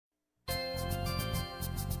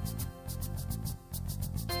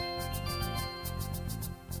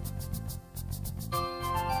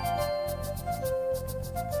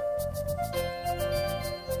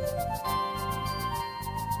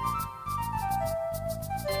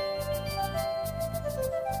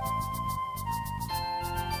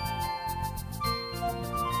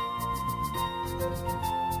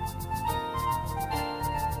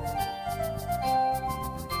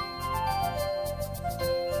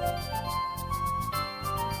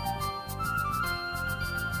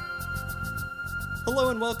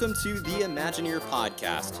Hello and welcome to the Imagineer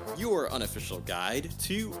Podcast, your unofficial guide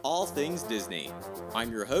to all things Disney.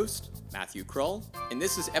 I'm your host, Matthew Krull, and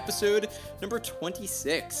this is episode number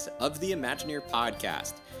 26 of the Imagineer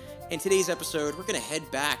Podcast. In today's episode, we're going to head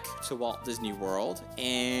back to Walt Disney World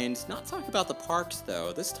and not talk about the parks,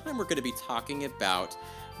 though. This time we're going to be talking about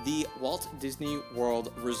the Walt Disney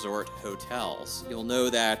World Resort hotels. You'll know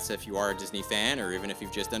that if you are a Disney fan, or even if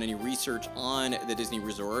you've just done any research on the Disney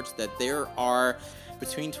resorts, that there are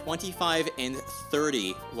between 25 and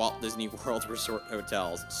 30 Walt Disney World Resort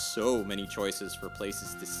hotels. So many choices for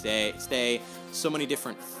places to stay, so many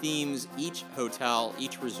different themes. Each hotel,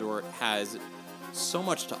 each resort has so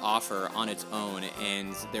much to offer on its own,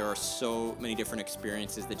 and there are so many different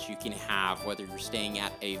experiences that you can have, whether you're staying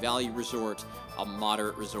at a value resort, a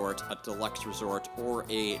moderate resort, a deluxe resort, or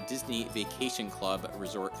a Disney Vacation Club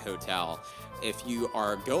resort hotel. If you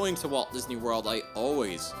are going to Walt Disney World, I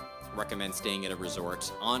always recommend staying at a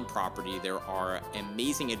resort on property. There are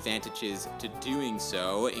amazing advantages to doing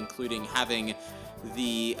so, including having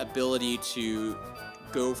the ability to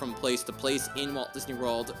go from place to place in Walt Disney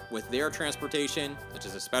World with their transportation, which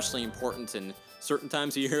is especially important in certain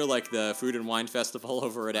times of year, like the Food and Wine Festival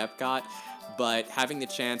over at Epcot. But having the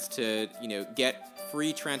chance to, get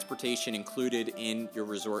free transportation included in your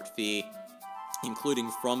resort fee,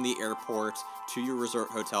 including from the airport to your resort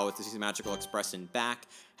hotel with Disney Magical Express and back,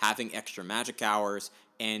 having extra magic hours,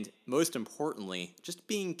 and most importantly, just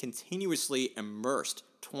being continuously immersed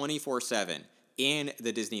 24/7 in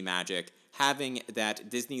the Disney magic. Having that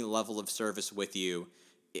Disney level of service with you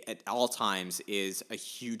at all times is a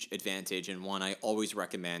huge advantage and one I always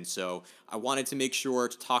recommend. So I wanted to make sure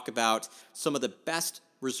to talk about some of the best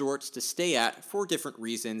resorts to stay at for different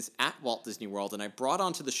reasons at Walt Disney World. And I brought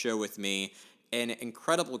onto the show with me an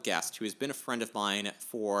incredible guest who has been a friend of mine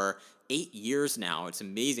for 8 years now. It's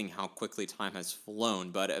amazing how quickly time has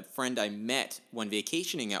flown, but a friend I met when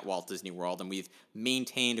vacationing at Walt Disney World, and we've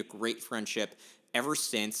maintained a great friendship ever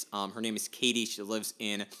since. Her name is Katie. She lives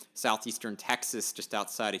in southeastern Texas, just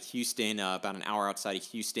outside of Houston, about an hour outside of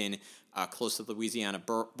Houston, close to the Louisiana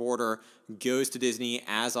border, goes to Disney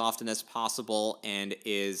as often as possible and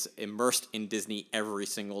is immersed in Disney every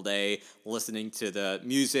single day, listening to the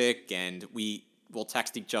music, and we'll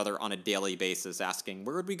text each other on a daily basis asking,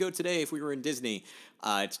 where would we go today if we were in Disney?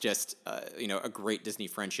 It's just, a great Disney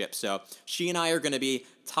friendship. So she and I are going to be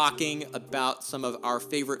talking about some of our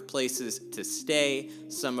favorite places to stay,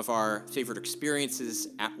 some of our favorite experiences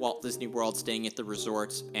at Walt Disney World, staying at the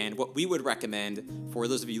resorts, and what we would recommend for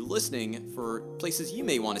those of you listening for places you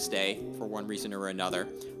may want to stay for one reason or another.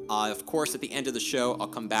 Of course, at the end of the show, I'll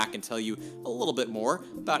come back and tell you a little bit more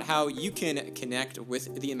about how you can connect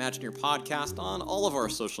with the Imagineer Podcast on all of our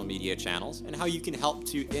social media channels and how you can help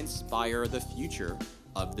to inspire the future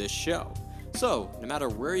of this show. So, no matter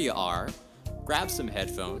where you are, grab some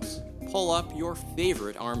headphones, pull up your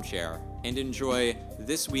favorite armchair, and enjoy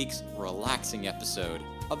this week's relaxing episode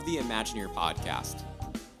of the Imagineer Podcast.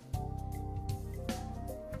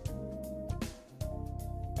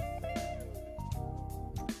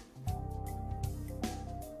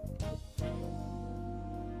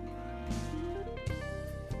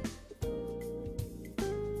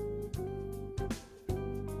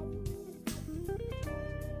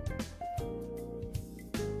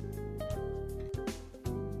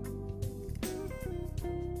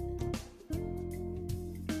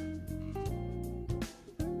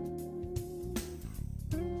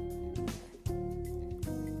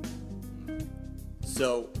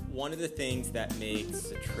 So, one of the things that makes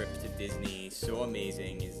a trip to Disney so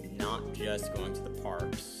amazing is not just going to the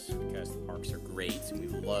parks, because the parks are great and we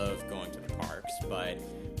love going to the parks, but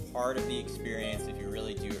part of the experience, if you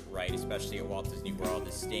really do it right, especially at Walt Disney World,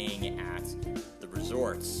 is staying at the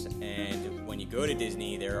resorts. And when you go to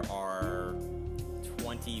Disney, there are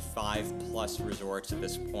 25 plus resorts at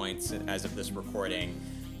this point, as of this recording,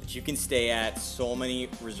 that you can stay at. So many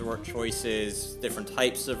resort choices, different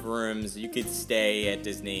types of rooms. You could stay at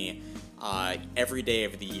Disney every day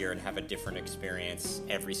of the year and have a different experience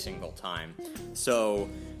every single time. So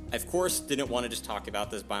I, of course, didn't want to just talk about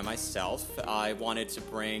this by myself. I wanted to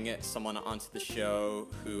bring someone onto the show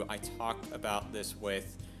who I talk about this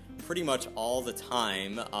with pretty much all the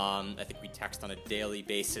time. I think we text on a daily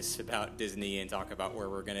basis about Disney and talk about where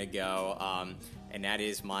we're going to go. And that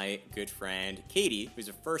is my good friend, Katie, who's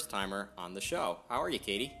a first-timer on the show. How are you,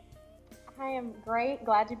 Katie? I am great.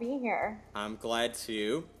 Glad to be here. I'm glad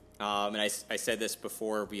too. And I said this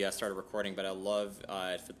before we started recording, but I love,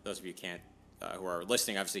 for those of you who are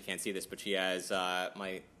listening, obviously can't see this, but she has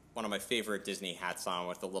one of my favorite Disney hats on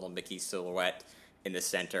with the little Mickey silhouette in the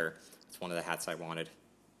center. It's one of the hats I wanted.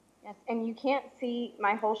 Yes, and you can't see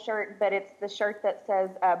my whole shirt, but it's the shirt that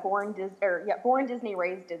says Born Disney,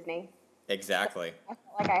 Raised Disney. Exactly. I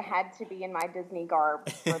felt like I had to be in my Disney garb.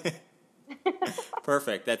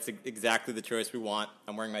 Perfect. That's exactly the choice we want.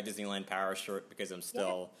 I'm wearing my Disneyland Paris shirt because I'm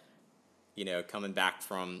still, coming back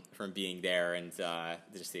from being there and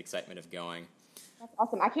just the excitement of going. That's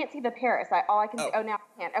awesome. I can't see the Paris. All I can see. Oh. Oh, now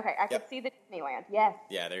I can. Okay, I can see the Disneyland. Yes.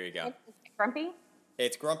 Yeah, there you go. Is it Grumpy?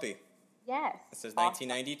 It's Grumpy. Yes. It says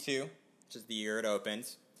 1992, which is the year it opened.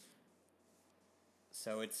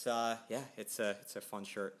 So it's it's a fun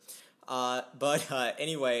shirt. But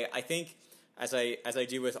anyway, I think as I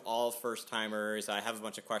do with all first timers, I have a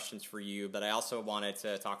bunch of questions for you. But I also wanted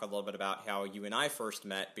to talk a little bit about how you and I first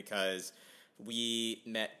met because we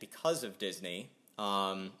met because of Disney.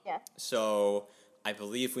 Yes. So I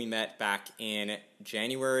believe we met back in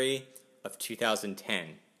January of 2010.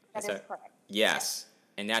 That is correct. Yes.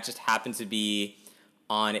 And that just happened to be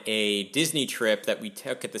on a Disney trip that we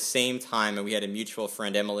took at the same time, and we had a mutual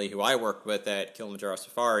friend, Emily, who I worked with at Kilimanjaro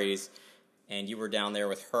Safaris, and you were down there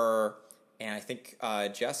with her, and I think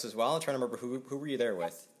Jess as well. I'm trying to remember who were you there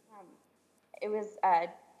with? It was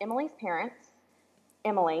Emily's parents,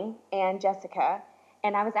 Emily and Jessica,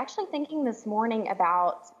 and I was actually thinking this morning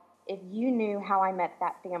about if you knew how I met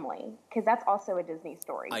that family, because that's also a Disney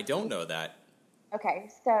story. I don't know that. Okay,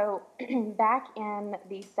 so back in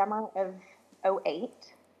the summer of 2008,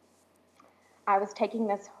 I was taking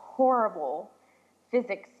this horrible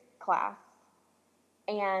physics class,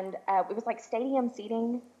 and it was like stadium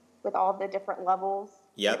seating with all the different levels.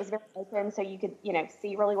 Yep. It was very open, so you could,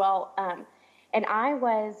 see really well. And I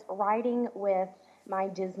was writing with my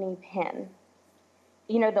Disney pen.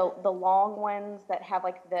 The long ones that have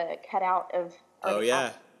like the cutout of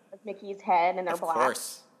Mickey's head, and they're black.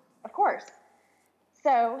 Of course.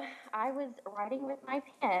 So I was writing with my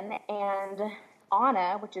pen, and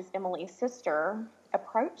Anna, which is Emily's sister,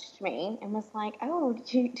 approached me and was like, "Oh,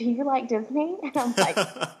 do you like Disney?" And I'm like,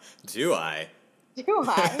 "Do I?" Do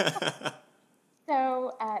I?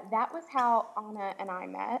 So that was how Anna and I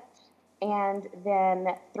met, and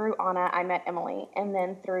then through Anna I met Emily, and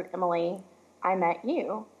then through Emily I met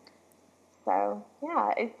you. So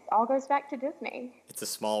yeah, it all goes back to Disney. It's a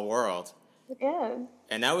small world. It is.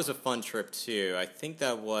 And that was a fun trip, too. I think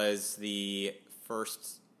that was the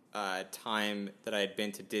first time that I had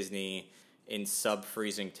been to Disney in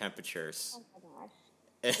sub-freezing temperatures. Oh, my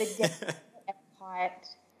gosh. The day at Epcot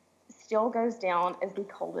still goes down as the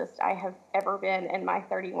coldest I have ever been in my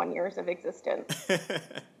 31 years of existence.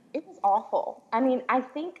 It was awful. I mean, I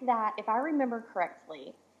think that, if I remember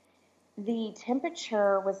correctly, the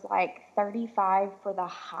temperature was like 35 for the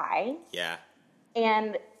high. Yeah.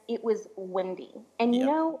 And it was windy. And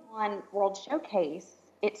on World Showcase,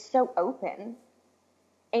 it's so open.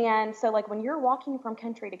 And so like when you're walking from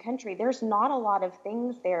country to country, there's not a lot of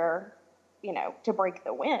things there, to break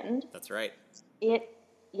the wind. That's right.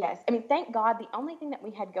 Yes. I mean, thank God the only thing that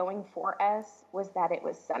we had going for us was that it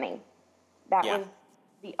was sunny. That was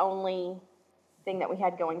the only thing that we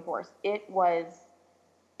had going for us. It was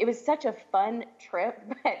such a fun trip,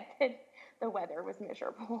 but the weather was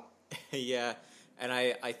miserable. Yeah. And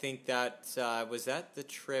I think that, was that the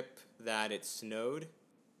trip that it snowed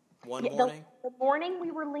one morning? The morning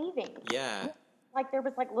we were leaving. Yeah. Like there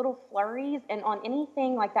was like little flurries, and on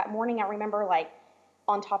anything like that morning, I remember like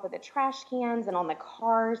on top of the trash cans and on the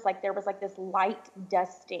cars, like there was like this light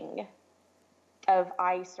dusting of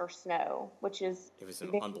ice or snow, which is... It was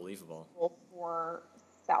unbelievable. For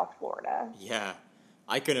South Florida. Yeah.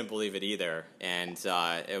 I couldn't believe it either, and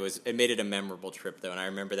it made it a memorable trip, though, and I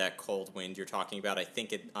remember that cold wind you're talking about. I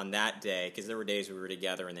think on that day, because there were days we were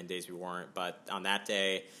together and then days we weren't, but on that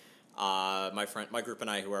day, my group and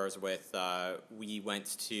I, who I was with, we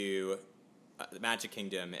went to the Magic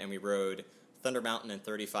Kingdom, and we rode Thunder Mountain in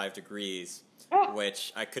 35 degrees,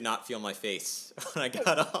 which I could not feel my face when I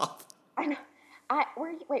got off. I know.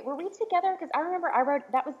 Were we together? Because I remember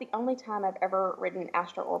that was the only time I've ever ridden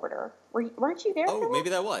Astro Orbiter. Weren't you there? Oh, maybe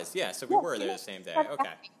that was. Yeah, so we were there the same day. Okay.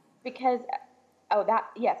 Because,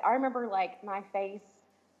 I remember like my face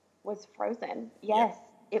was frozen. Yes,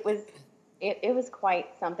 yep. It was quite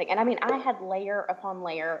something. And I mean, I had layer upon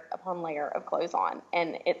layer upon layer of clothes on,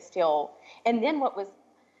 and and then what was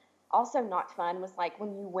also not fun was like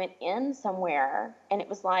when you went in somewhere and it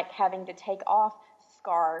was like having to take off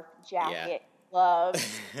scarf, jacket,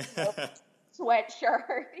 gloves,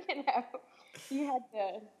 sweatshirt, you had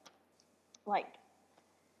to like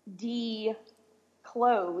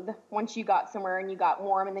de-clothe once you got somewhere and you got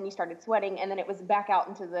warm, and then you started sweating, and then it was back out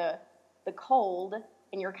into the cold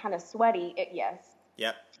and you're kind of sweaty. Yes.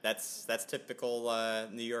 Yep. That's typical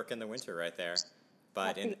New York in the winter right there.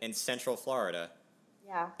 but in Central Florida.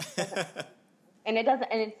 Yeah. And it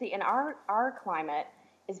doesn't, and see, and our climate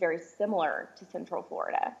is very similar to Central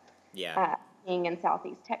Florida. Yeah. Being in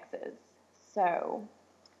Southeast Texas. So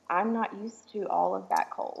I'm not used to all of that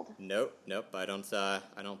cold. Nope. I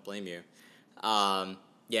don't blame you.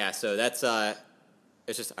 Yeah. So that's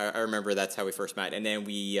it's just I remember that's how we first met, and then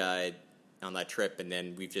we on that trip, and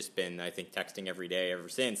then we've just been, I think, texting every day ever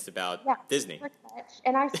since about Disney. Pretty much.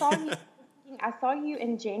 And I saw you. I saw you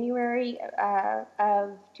in January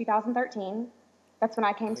of 2013. That's when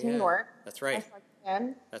I came to New York. That's right. I saw you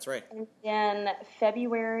then. That's right. And then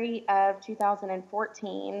February of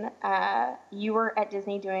 2014, you were at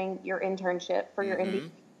Disney doing your internship for your MBA.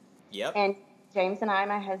 Yep. And James and I,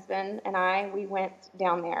 my husband and I, we went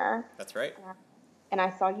down there. That's right. And I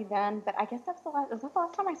saw you then, but I guess was that the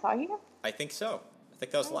last time I saw you? I think so. I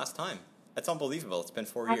think that was the last time. That's unbelievable. It's been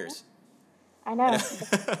 4 years. I know.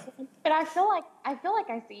 But I feel like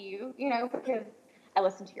I see you, because I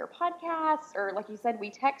listen to your podcasts, or like you said, we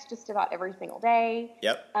text just about every single day.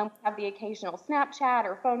 Yep. We have the occasional Snapchat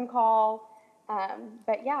or phone call.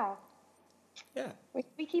 But yeah. Yeah.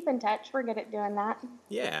 We keep in touch. We're good at doing that.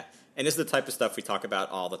 Yeah. And this is the type of stuff we talk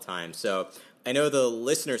about all the time. So I know the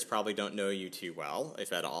listeners probably don't know you too well,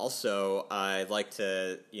 if at all. So I'd like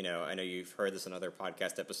to, I know you've heard this in other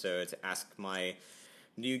podcast episodes, ask my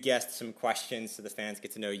new guests some questions so the fans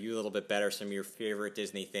get to know you a little bit better, some of your favorite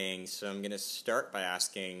Disney things. So I'm going to start by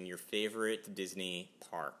asking your favorite Disney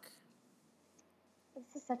park.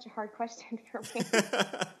 This is such a hard question for me.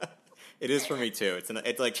 It is for me too.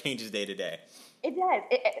 It like changes day to day. It does.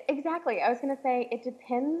 Exactly. I was going to say it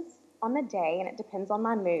depends on the day and it depends on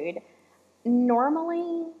my mood.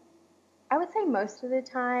 Normally, I would say most of the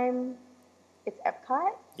time it's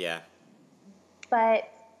Epcot. Yeah.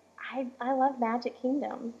 But I love Magic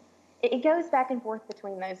Kingdom. It goes back and forth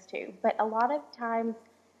between those two. But a lot of times,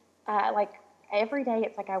 like every day,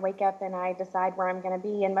 it's like I wake up and I decide where I'm going to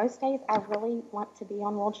be. And most days, I really want to be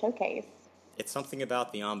on World Showcase. It's something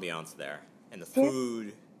about the ambiance there and the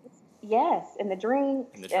food. Yes, and the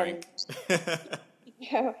drinks. And the drink.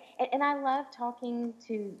 And I love talking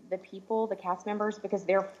to the people, the cast members, because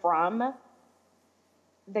they're from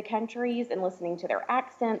the countries and listening to their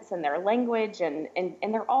accents and their language, and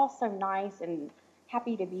they're all so nice and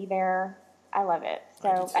happy to be there. I love it.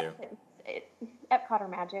 So Epcot or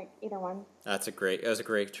Magic, either one. Those are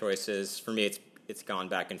great choices. For me, it's gone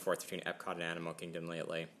back and forth between Epcot and Animal Kingdom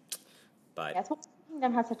lately. But that's what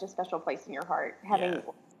Kingdom has such a special place in your heart, having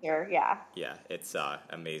here. Yeah. Yeah, it's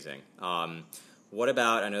amazing. What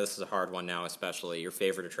about, I know this is a hard one now, especially, your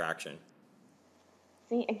favorite attraction?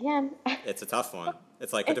 See, again. It's a tough one.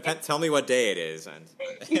 It's like, tell me what day it is. And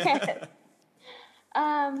yes.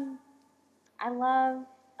 I love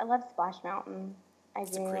Splash Mountain.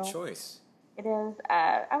 It's a great choice. It is.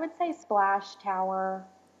 I would say Splash Tower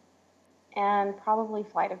and probably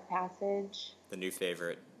Flight of Passage. The new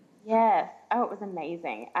favorite. Yes. Oh, it was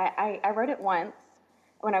amazing. I rode it once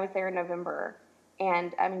when I was there in November.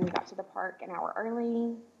 And, we got to the park an hour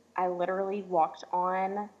early. I literally walked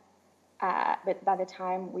on. But by the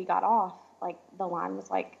time we got off, like, the line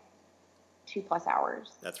was like 2+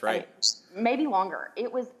 hours. That's right. Maybe longer.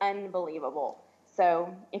 It was unbelievable.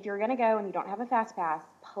 So if you're going to go and you don't have a fast pass,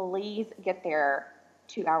 please get there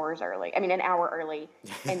 2 hours early. An hour early,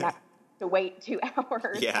 and not to wait 2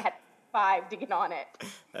 hours at 5 to get on it.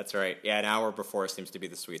 That's right. Yeah, an hour before seems to be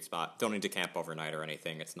the sweet spot. Don't need to camp overnight or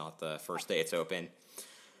anything. It's not the first day it's open.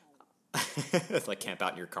 It's like camp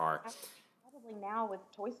out in your car. Probably now with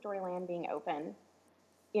Toy Story Land being open,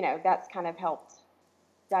 that's kind of helped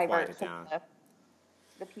divert some of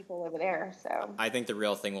the people over there. So I think the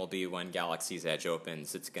real thing will be when Galaxy's Edge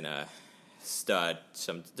opens. It's gonna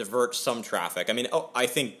divert some traffic. I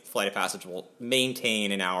think Flight of Passage will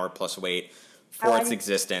maintain an hour plus wait for its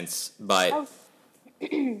existence, but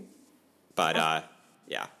when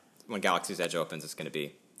Galaxy's Edge opens, it's gonna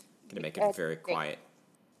make it very quiet.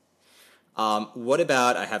 What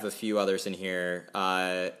about, I have a few others in here.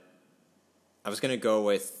 I was going to go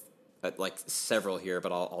with several here,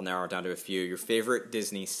 but I'll narrow it down to a few. Your favorite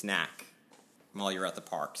Disney snack while you're at the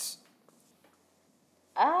parks?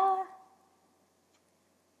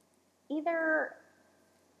 Either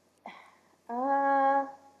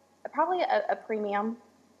probably a premium,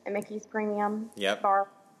 a Mickey's Premium bar.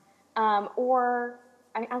 Or,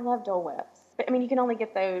 I love Dole Whips. But, you can only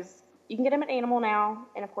get those. You can get them at Animal now,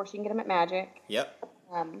 and of course you can get them at Magic. Yep.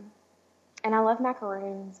 And I love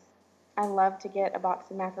macaroons. I love to get a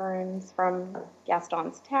box of macaroons from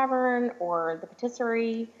Gaston's Tavern or the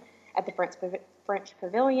Patisserie at the French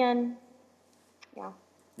Pavilion. Yeah.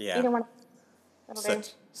 Yeah. Either one.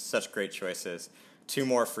 Such great choices. Two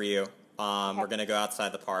more for you. We're going to go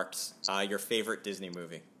outside the parks. Your favorite Disney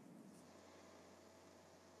movie?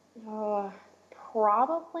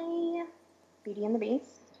 Probably Beauty and the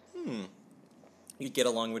Beast. You'd get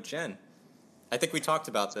along with Jen. I think we talked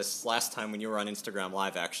about this last time when you were on Instagram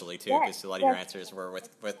Live, actually, too, because a lot of your answers were with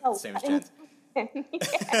the same as Jen's.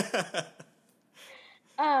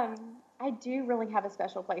 I do really have a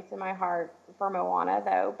special place in my heart for Moana,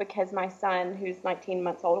 though, because my son, who's 19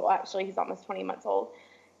 months old, well, actually, he's almost 20 months old,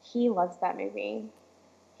 he loves that movie.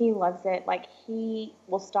 He loves it. Like, he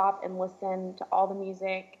will stop and listen to all the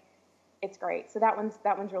music. It's great. So that one's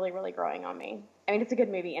really, really growing on me. I mean, it's a good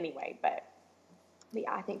movie anyway, but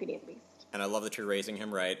yeah, I think Beauty and the Beast. And I love that you're raising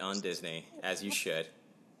him right on Disney, as you should.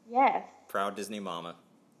 Yes. Proud Disney mama.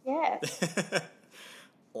 Yes.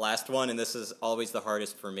 Last one, and this is always the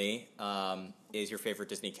hardest for me, is your favorite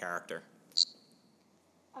Disney character?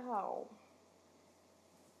 Oh.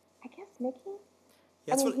 I guess Mickey?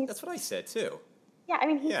 Yeah, that's what I said, too. Yeah, I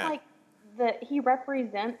mean, he's like, he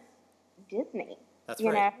represents Disney. That's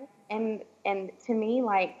right. You know? And to me,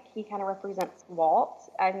 like, he kind of represents Walt.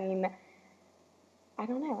 I mean, I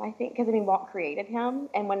don't know. I think because Walt created him,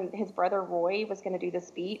 and when his brother Roy was going to do the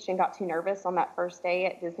speech and got too nervous on that first day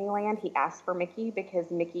at Disneyland, he asked for Mickey because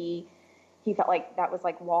Mickey, he felt like that was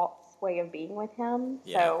like Walt's way of being with him.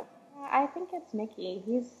 Yeah. So I think it's Mickey.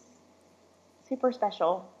 He's super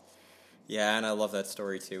special. Yeah, and I love that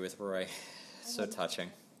story too with Roy. So touching.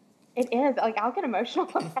 It is. Like, I'll get emotional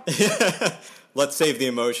on that. Let's save the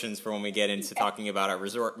emotions for when we get into talking about our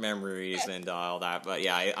resort memories and all that. But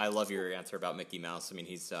yeah, I love your answer about Mickey Mouse. I mean,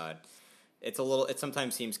 he's it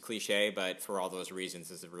sometimes seems cliche, but for all those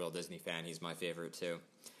reasons, as a real Disney fan, he's my favorite too.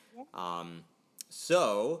 Yeah.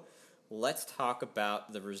 So let's talk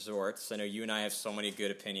about the resorts. I know you and I have so many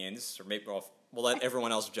good opinions, or maybe we'll let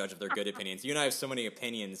everyone else judge if they're good opinions. You and I have so many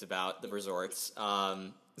opinions about the resorts.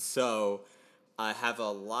 So I have a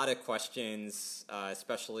lot of questions,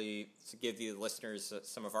 especially to give the listeners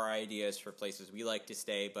some of our ideas for places we like to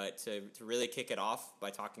stay. But to really kick it off by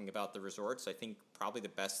talking about the resorts, I think probably the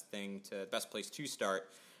best place to start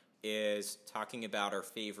is talking about our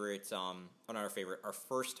our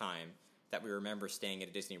first time that we remember staying at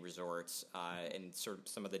a Disney resort, and sort of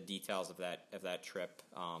some of the details of that trip.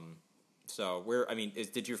 So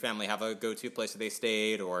did your family have a go-to place that they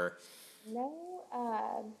stayed, or? No.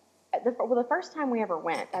 The first time we ever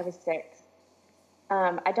went, I was 6.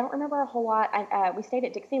 I don't remember a whole lot. We stayed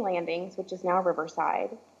at Dixie Landings, which is now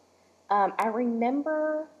Riverside. I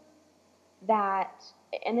remember that,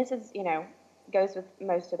 and this is, goes with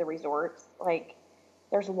most of the resorts, like,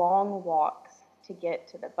 there's long walks to get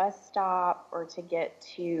to the bus stop or to get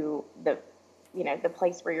to the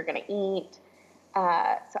place where you're going to eat.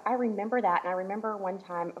 So I remember that, and I remember one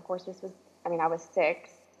time, of course, I was 6,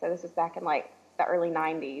 so this was back in, like, the early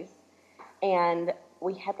 90s. And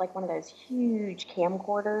we had like one of those huge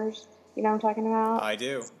camcorders. You know what I'm talking about? I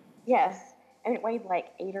do. Yes. And it weighed like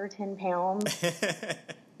 8 or 10 pounds.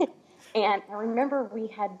 And I remember we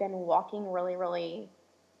had been walking really, really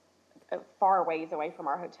far ways away from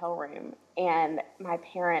our hotel room. And my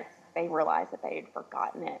parents, they realized that they had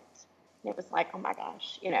forgotten it. And it was like, oh my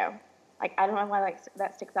gosh, like, I don't know why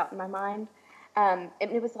that sticks out in my mind. And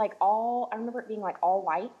it was like I remember it being like all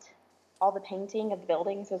white. All the painting of the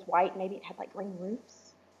buildings was white. Maybe it had like green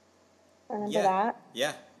roofs. Remember that?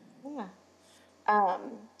 Yeah. Yeah.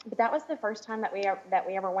 But that was the first time that we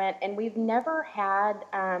ever went, and we've never had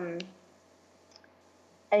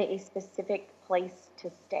a specific place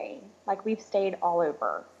to stay. Like, we've stayed all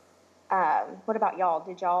over. What about y'all?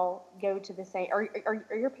 Did y'all go to the same? Are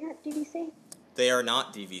your parents DVC? They are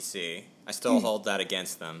not DVC. I still hold that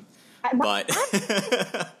against them. But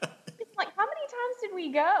like, how many times did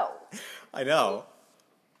we go? I know.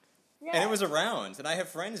 Yeah. And it was around. And I have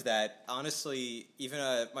friends that, honestly, even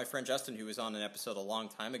my friend Justin, who was on an episode a long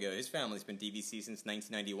time ago, his family's been DVC since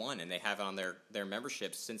 1991, and they have on their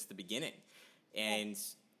memberships since the beginning. And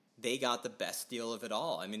they got the best deal of it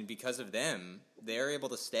all. I mean, because of them, they're able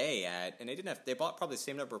to stay at, and they bought probably the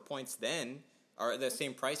same number of points then, or the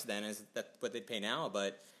same price then as what they'd pay now,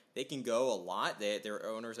 but they can go a lot. They're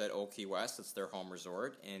owners at Old Key West. It's their home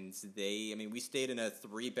resort. And we stayed in a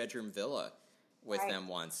 3-bedroom villa with them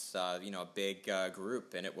once, a big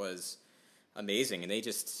group, and it was amazing.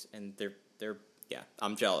 And they're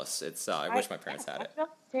I'm jealous. I wish my parents had it. I'm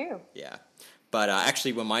jealous too. Yeah. But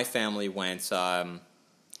actually, when my family went, so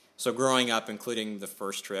growing up, including the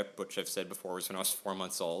first trip, which I've said before was when I was 4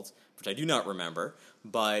 months old, which I do not remember,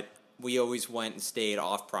 but we always went and stayed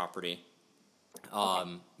off property.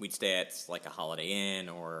 We'd stay at like a Holiday Inn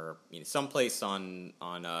or someplace in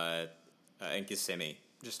Kissimmee,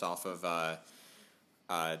 just off of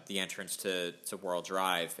the entrance to World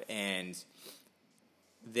Drive. And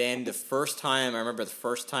then the first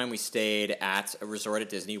time we stayed at a resort at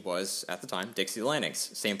Disney was, at the time, Dixie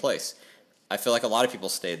Landings, same place. I feel like a lot of people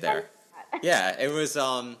stayed there. Yeah, it was,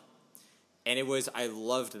 and I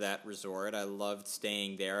loved that resort. I loved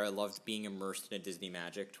staying there. I loved being immersed in a Disney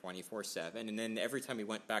magic 24/7. And then every time we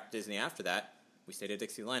went back to Disney after that, we stayed at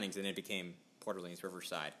Dixie Landings, and it became Port Orleans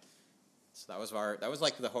Riverside. So that was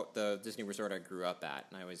like the Disney resort I grew up at,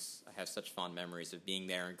 and I have such fond memories of being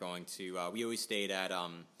there and going to. We always stayed at. I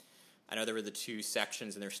know there were the two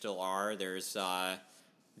sections, and there still are. There's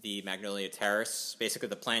the Magnolia Terrace, basically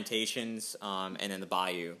the plantations, and then the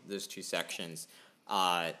Bayou. Those two sections.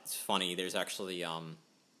 It's funny. There's actually.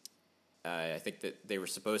 I think that they were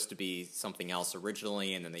supposed to be something else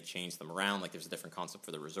originally, and then they changed them around. Like there's a different concept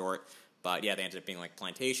for the resort, but yeah, they ended up being like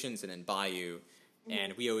plantations and then Bayou.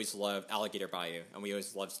 And we always loved Alligator Bayou, and we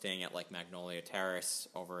always loved staying at like Magnolia Terrace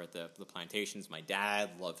over at the plantations. My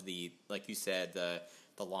dad loved like you said, the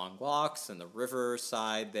long walks and the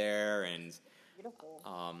riverside there, and Beautiful.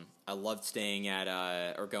 I loved staying at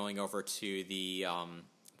or going over to the I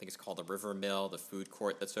think it's called the River Mill, the food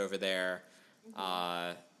court that's over there,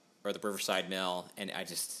 or the Riverside Mill, and I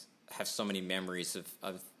just have so many memories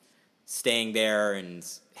of staying there and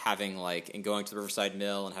having and going to the Riverside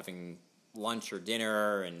Mill and having lunch or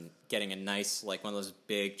dinner and getting a nice one of those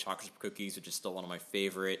big chocolate chip cookies, which is still one of my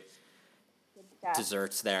favorite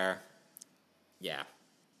desserts there. Yeah.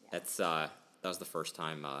 That was the first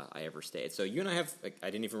time I ever stayed. So you and I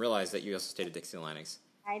didn't even realize that you also stayed at Dixie Landings.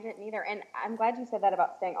 I didn't either, and I'm glad you said that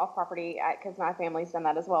about staying off property because my family's done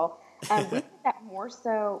that as well. We did that more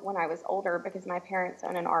so when I was older because my parents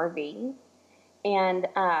own an RV, and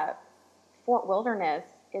Fort Wilderness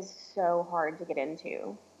is so hard to get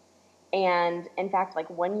into. And in fact,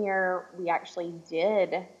 1 year we actually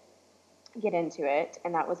did get into it,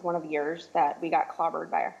 and that was one of the years that we got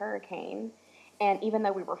clobbered by a hurricane. And even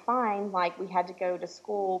though we were fine, we had to go to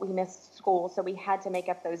school, we missed school, so we had to make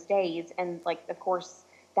up those days. And of course,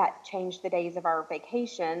 that changed the days of our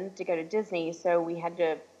vacation to go to Disney, so we had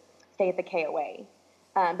to stay at the KOA.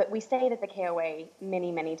 But we stayed at the KOA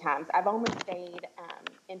many, many times. I've only stayed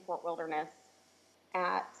in Fort Wilderness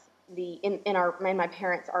at in my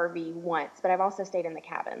parents' RV once, but I've also stayed in the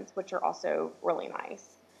cabins, which are also really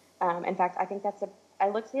nice. In fact, I think I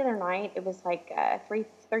looked the other night, it was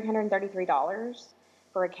 $333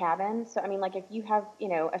 for a cabin. So, if you have,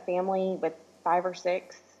 a family with 5 or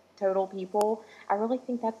 6 total people, I really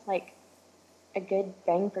think that's a good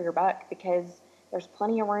bang for your buck because there's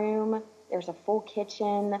plenty of room. There's a full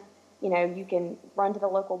kitchen. You can run to the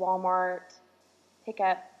local Walmart, pick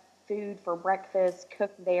up food for breakfast,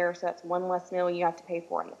 cook there, so that's one less meal you have to pay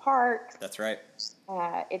for in the parks. That's right.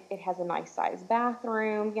 It has a nice size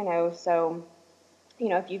bathroom, so,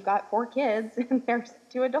 if you've got 4 kids and there's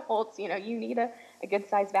 2 adults, you need a good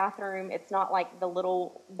size bathroom. It's not like the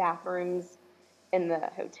little bathrooms in the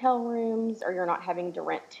hotel rooms, or you're not having to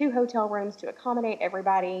rent 2 hotel rooms to accommodate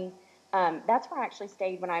everybody. That's where I actually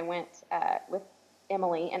stayed when I went with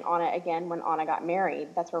Emily and Anna again when Anna got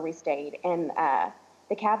married. That's where we stayed. And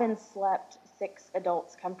the cabin slept 6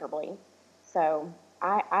 adults comfortably. So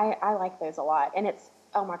I like those a lot. And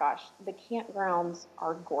oh my gosh, the campgrounds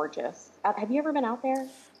are gorgeous. Have you ever been out there?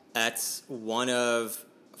 That's one of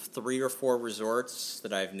 3 or 4 resorts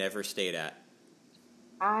that I've never stayed at.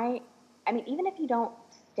 Even if you don't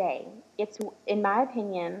stay, it's, in my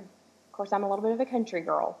opinion, of course, I'm a little bit of a country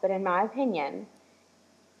girl, but in my opinion,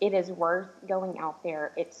 it is worth going out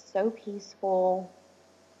there. It's so peaceful.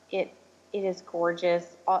 It is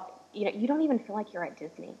gorgeous. You don't even feel like you're at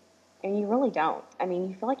Disney. And you really don't.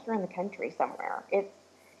 You feel like you're in the country somewhere. It's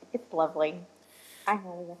lovely. I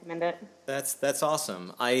highly recommend it. That's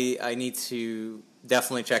awesome. I need to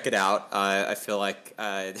definitely check it out. I feel like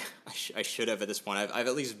I should have at this point. I've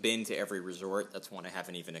at least been to every resort. That's one I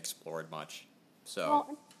haven't even explored much. So.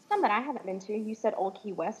 Well, some that I haven't been to. You said Old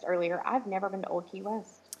Key West earlier. I've never been to Old Key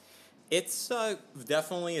West. It's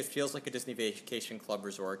definitely, it feels like a Disney Vacation Club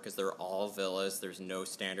resort because they're all villas. There's no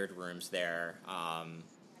standard rooms there.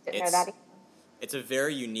 Didn't know that either. It's a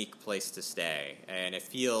very unique place to stay, and it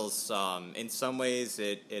feels, in some ways,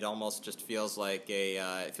 it almost just feels like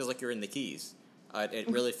it feels like you're in the Keys. It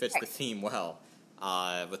really fits the theme well,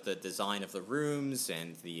 with the design of the rooms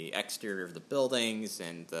and the exterior of the buildings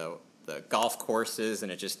and the golf courses,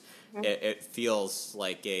 and it just, it feels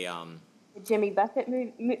like a, The Jimmy Buffett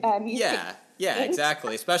music. Yeah,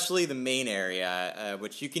 exactly. Especially the main area,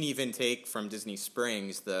 which you can even take from Disney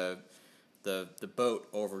Springs, the the boat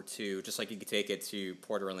over to, just like you could take it to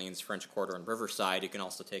Port Orleans, French Quarter, and Riverside, you can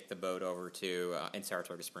also take the boat over to, in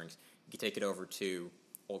Saratoga Springs, you can take it over to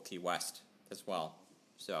Old Key West as well.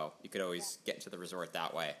 So you could always get into the resort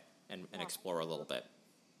that way and explore a little bit.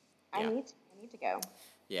 Yeah. I need to go.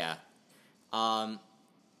 Yeah.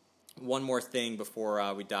 One more thing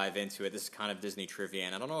before we dive into it. This is kind of Disney trivia,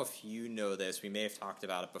 and I don't know if you know this. We may have talked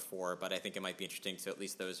about it before, but I think it might be interesting to at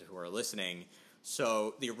least those who are listening.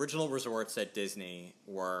 So the original resorts at Disney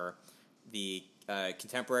were the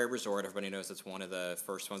Contemporary Resort. Everybody knows that's one of the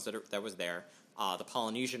first ones that was there. The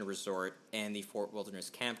Polynesian Resort and the Fort Wilderness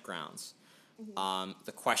Campgrounds. Mm-hmm.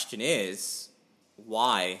 The question is,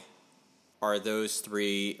 why are those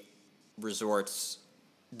three resorts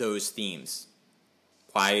those themes?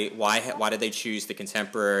 Why did they choose the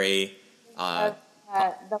Contemporary? The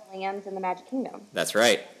lands in the Magic Kingdom. That's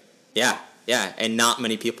right. Yeah, and not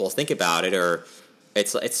many people think about it, or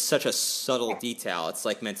it's such a subtle detail. It's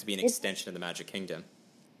like meant to be an extension of the Magic Kingdom.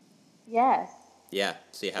 Yes. Yeah.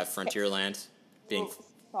 So you have Frontierland being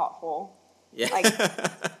thoughtful. Yeah.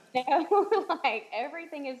 Like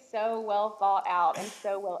everything is so well thought out and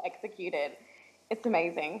so well executed. It's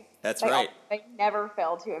amazing. That's right. They never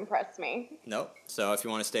fail to impress me. Nope. So if you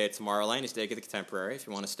want to stay at Tomorrowland, you stay at the Contemporary. If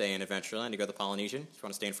you want to stay in Adventureland, you go to the Polynesian. If you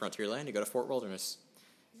want to stay in Frontierland, you go to Fort Wilderness.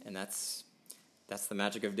 And that's the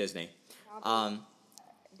magic of Disney.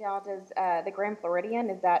 Now does the Grand Floridian,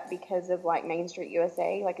 is that because of like Main Street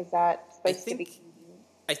USA? Like, is that supposed to be?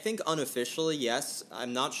 I think unofficially, yes.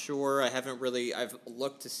 I'm not sure. I've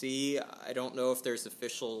looked to see. I don't know if there's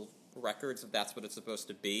official records if that's what it's supposed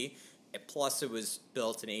to be. Plus, it was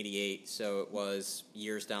built in '88, so it was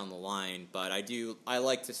years down the line. But I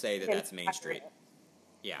like to say that that's Main Street.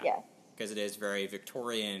 Yeah. Because it is very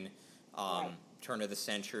Victorian, turn of the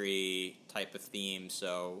century type of theme.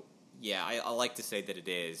 So, yeah, I like to say that it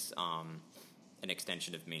is an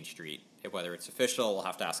extension of Main Street. Whether it's official, we'll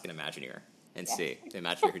have to ask an Imagineer and see. The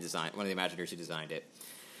Imagineer one of the Imagineers who designed it.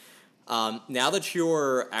 Now that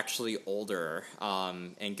you're actually older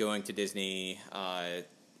and going to Disney,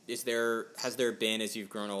 has there been, as you've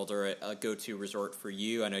grown older, a go-to resort for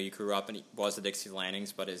you? I know you grew up and it was the Dixie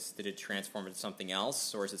Landings, but did it transform into something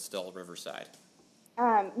else, or is it still Riverside?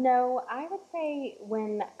 No, I would say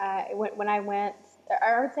when I went,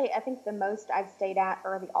 I would say I think the most I've stayed at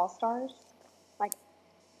are the All-Stars. Like,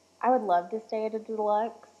 I would love to stay at a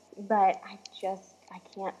deluxe, but I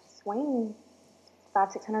can't swing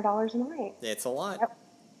 $500-$600 a night. It's a lot.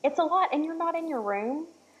 It's a lot, and you're not in your room.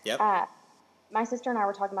 Yep. My sister and I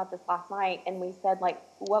were talking about this last night, and we said, like,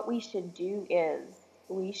 what we should do is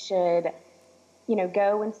we should,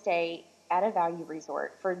 go and stay at a value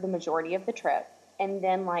resort for the majority of the trip, and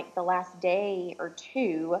then, like, the last day or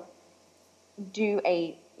two, do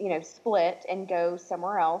a, split and go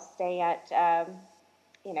somewhere else, stay at,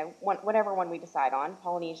 whatever one we decide on,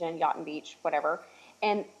 Polynesian, Yacht and Beach, whatever,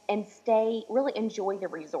 and stay, really enjoy the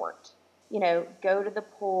resort. Go to the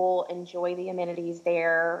pool, enjoy the amenities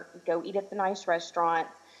there, go eat at the nice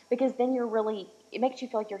restaurants, because then it makes you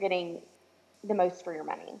feel like you're getting the most for your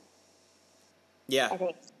money. Yeah. I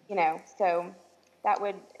think, so that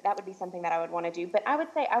would be something that I would want to do. But I would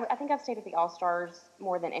say, I think I've stayed at the All-Stars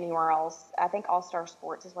more than anywhere else. I think All-Star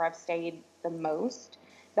Sports is where I've stayed the most,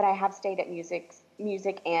 but I have stayed at music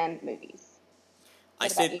and movies. I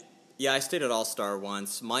stayed at All-Star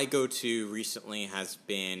once. My go-to recently has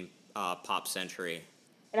been Pop Century.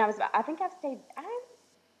 And I think I've stayed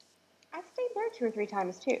there 2 or 3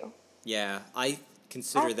 times too. Yeah, I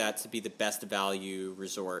consider that to be the best value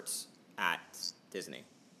resorts at Disney.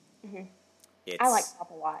 Mm-hmm. I like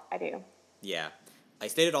Pop a lot. I do. Yeah. I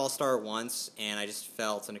stayed at All-Star once, and I just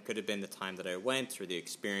felt, and it could have been the time that I went or the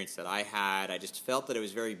experience that I had, I just felt that it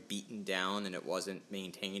was very beaten down and it wasn't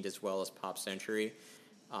maintained as well as Pop Century.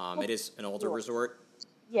 It is an older resort.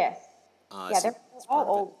 Yes. They're all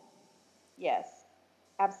old. Yes,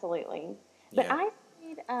 absolutely. But I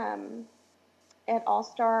stayed at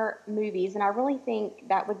All-Star Movies, and I really think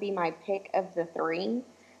that would be my pick of the 3.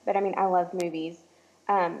 But, I mean, I love movies.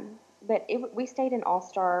 But we stayed in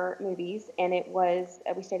All-Star Movies, and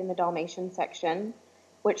we stayed in the Dalmatian section,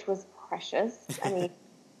 which was precious. I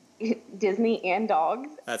mean, Disney and dogs.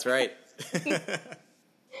 That's right.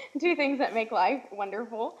 2 things that make life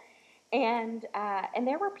wonderful. And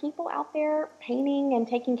there were people out there painting and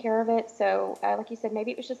taking care of it. So, like you said,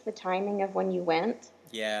 maybe it was just the timing of when you went.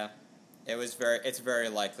 Yeah, it's very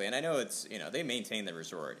likely. And I know it's, they maintain the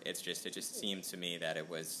resort. It just seemed to me that it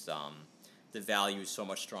was, the value is so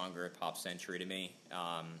much stronger at Pop Century to me.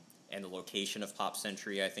 And the location of Pop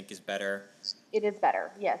Century, I think, is better. It is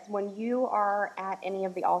better, yes. When you are at any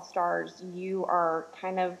of the All-Stars, you are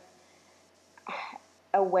kind of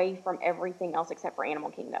away from everything else except for Animal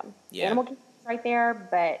Kingdom. Yeah. Animal Kingdom's right there,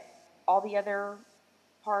 but all the other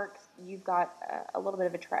parks, you've got a little bit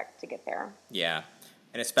of a trek to get there. Yeah.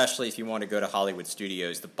 And especially if you want to go to Hollywood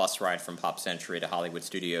Studios, the bus ride from Pop Century to Hollywood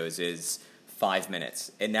Studios is 5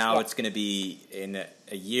 minutes. And now it's going to be, in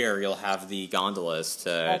a year, you'll have the gondolas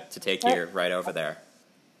to take you right over there.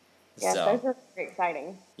 Yeah, so, those are very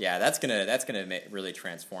exciting. Yeah, that's gonna really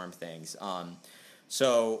transform things.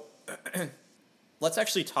 So let's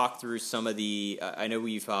actually talk through some of the. I know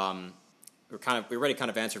we already kind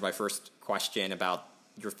of answered my first question about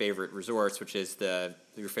your favorite resorts, which is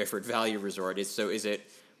your favorite value resort. Is it?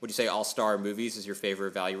 Would you say All Star Movies is your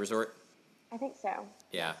favorite value resort? I think so.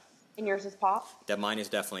 Yeah. And yours is Pop? Mine is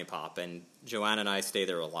definitely Pop, and Joanna and I stay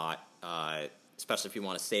there a lot, especially if you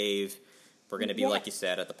want to save. We're going to be, like you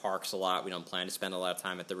said, at the parks a lot. We don't plan to spend a lot of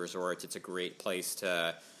time at the resorts. It's a great place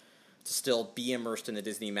to still be immersed in the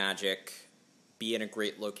Disney magic, be in a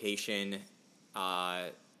great location,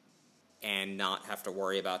 and not have to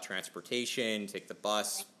worry about transportation, take the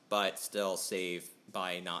bus, but still save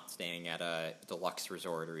by not staying at a deluxe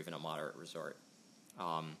resort or even a moderate resort.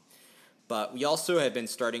 But we also have been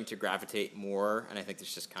starting to gravitate more, and I think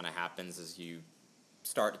this just kind of happens as you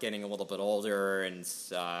start getting a little bit older and,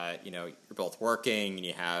 you're both working and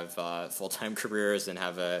you have full-time careers and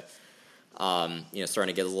have starting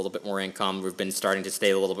to get a little bit more income. We've been starting to stay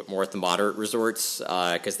a little bit more at the moderate resorts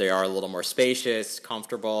because they are a little more spacious,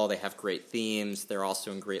 comfortable. They have great themes. They're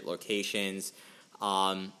also in great locations.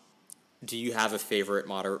 Do you have a favorite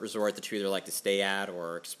moderate resort that you either like to stay at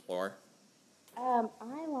or explore? I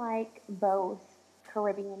like both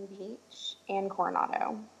Caribbean Beach and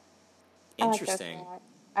Coronado. Interesting.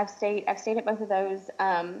 I've stayed at both of those.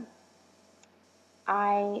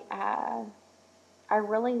 I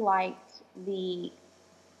really liked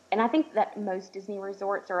and I think that most Disney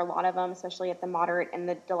resorts, or a lot of them, especially at the moderate and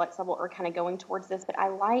the deluxe level, are kind of going towards this. But I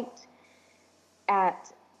liked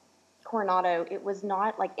at Coronado, it was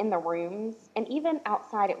not like in the rooms, and even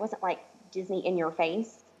outside, it wasn't like Disney in your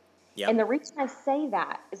face. Yep. And the reason I say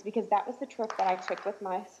that is because that was the trip that I took with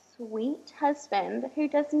my sweet husband, who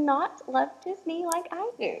does not love Disney like I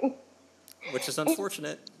do. Which is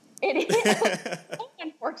unfortunate. It is so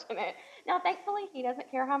unfortunate. Now, thankfully, he doesn't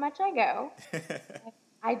care how much I go.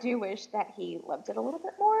 I do wish that he loved it a little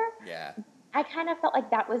bit more. Yeah. I kind of felt like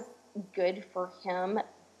that was good for him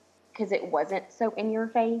because it wasn't so in your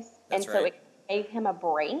face. That's and right. So it gave him a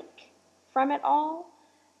break from it all.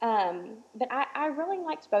 But I really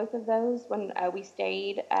liked both of those when we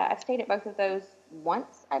stayed. I stayed at both of those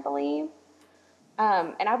once, I believe.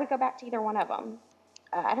 And I would go back to either one of them.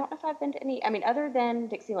 I don't know if I've been to any, other than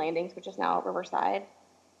Dixie Landings, which is now Riverside,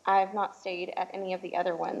 I've not stayed at any of the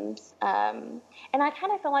other ones. And I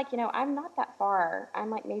kind of feel like, I'm not that far. I'm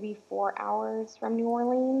like maybe 4 hours from New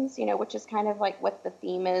Orleans, which is kind of like what the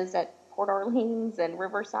theme is at Port Orleans and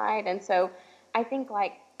Riverside. And so I think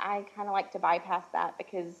I kind of like to bypass that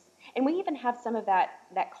and we even have some of that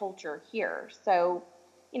culture here. So,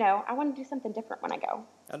 I want to do something different when I go.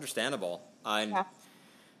 Understandable. Yeah.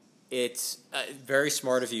 It's very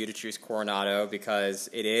smart of you to choose Coronado because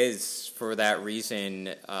it is for that reason.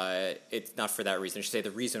 It's not for that reason. I should say the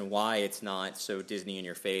reason why it's not so Disney in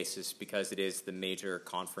your face is because it is the major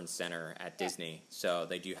conference center at Disney. So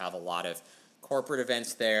they do have a lot of corporate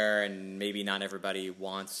events there, and maybe not everybody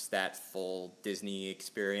wants that full Disney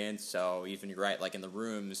experience. So even you're right, like in the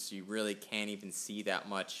rooms, you really can't even see that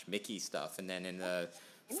much Mickey stuff. And then in the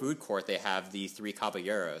food court, they have the Three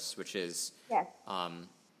Caballeros, which is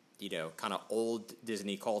kind of old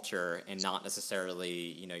Disney culture, and not necessarily,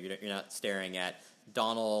 you're not staring at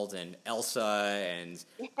Donald and Elsa and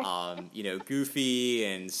Goofy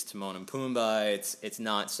and Timon and Pumbaa. It's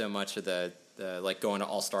not so much of the like going to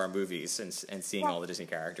All-Star Movies and seeing all the Disney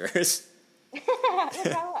characters.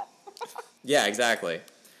 Yeah, exactly.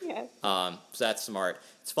 Yes. So that's smart.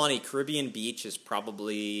 It's funny, Caribbean Beach is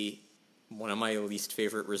probably one of my least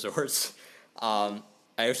favorite resorts.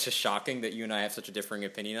 It was just shocking that you and I have such a differing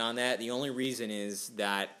opinion on that. The only reason is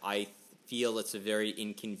that I feel it's a very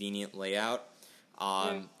inconvenient layout.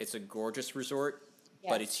 It's a gorgeous resort,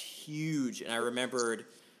 but it's huge. And I remembered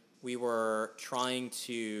we were trying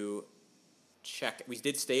to we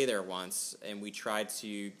did stay there once, and we tried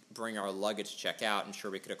to bring our luggage to check out, and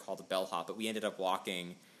sure, we could have called the bellhop, but we ended up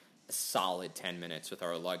walking a solid 10 minutes with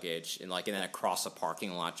our luggage and then across a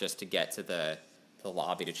parking lot just to get to the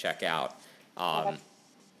lobby to check out.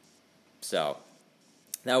 So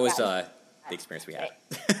that was the experience we had.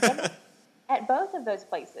 At both of those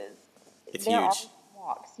places, it's there huge. Are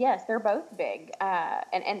walks. Yes, they're both big.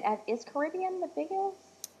 And is Caribbean the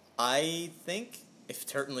biggest? I think It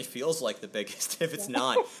certainly feels like the biggest. If it's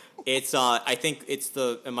not, it's I think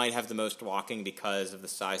it might have the most walking because of the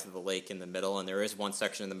size of the lake in the middle, and there is one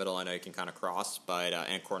section in the middle I know you can kind of cross, but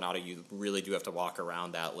and Coronado you really do have to walk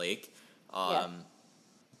around that lake.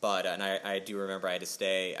 But and I do remember I had to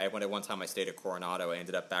stay. I went at one time I stayed at Coronado. I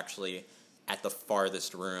ended up actually at the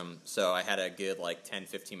farthest room, so I had a good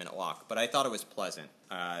 10-15 minute walk. But I thought it was pleasant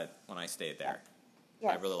when I stayed there.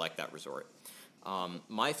 I really like that resort.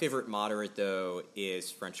 My favorite moderate, though, is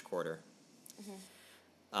French Quarter.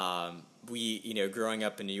 We, growing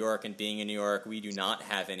up in New York and being in New York, we do not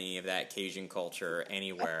have any of that Cajun culture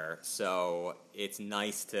anywhere. So it's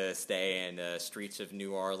nice to stay in the streets of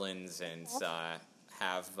New Orleans and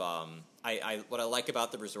have. What I like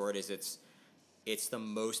about the resort is it's the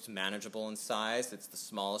most manageable in size. It's the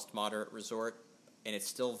smallest moderate resort. And it's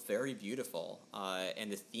still very beautiful,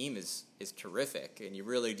 and the theme is terrific, and you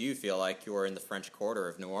really do feel like you're in the French Quarter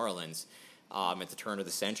of New Orleans at the turn of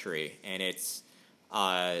the century. And it's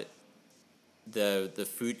the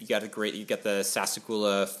food. You got the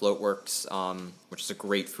Sassagoula Floatworks, which is a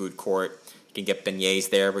great food court. You can get beignets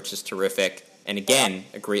there, which is terrific, and again,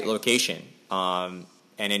 a great location. And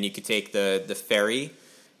then you could take the ferry,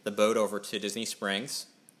 the boat over to Disney Springs.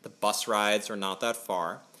 The bus rides are not that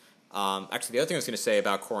far. Actually, the other thing I was going to say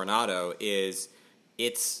about Coronado is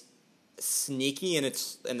it's sneaky in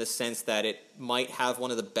the sense that it might have one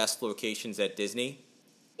of the best locations at Disney.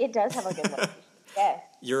 It does have a good location. Yes.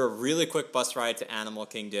 You're a really quick bus ride to Animal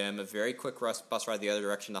Kingdom, a very quick bus ride the other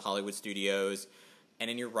direction to Hollywood Studios, and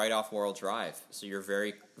then you're right off World Drive. So you're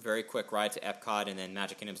very, very quick ride to Epcot, and then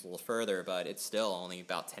Magic Kingdom's a little further, but it's still only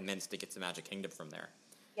about 10 minutes to get to Magic Kingdom from there.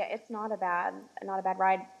 Yeah, it's not a bad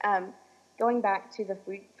ride. Going back to the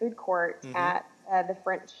food court at the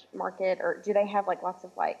French market, or do they have lots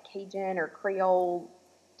of Cajun or Creole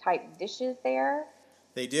type dishes there?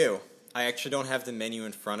 They do. I actually don't have the menu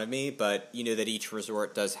in front of me, but you know that each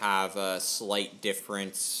resort does have a slight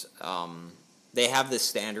difference. They have the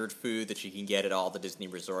standard food that you can get at all the Disney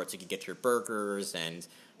resorts. You can get your burgers and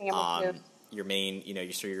your main,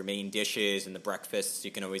 your main dishes and the breakfasts. You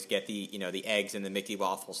can always get the eggs and the Mickey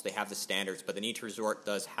waffles. They have the standards, but then each resort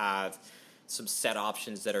does have some set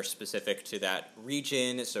options that are specific to that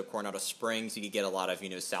region. So Coronado Springs, you can get a lot of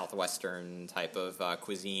southwestern type of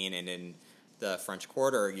cuisine, and in the French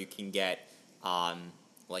Quarter, you can get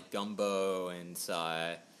gumbo and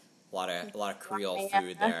a lot of Creole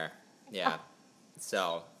food there. Yeah.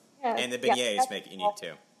 So and the beignets make it unique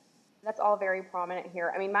too. That's all very prominent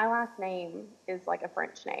here. I mean, my last name is a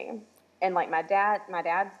French name, and my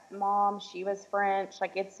dad's mom, she was French.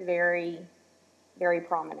 It's very, very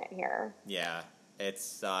prominent here. Yeah,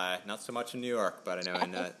 it's not so much in New York, but I know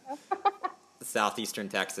in southeastern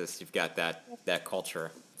Texas, you've got that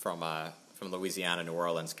culture from Louisiana, New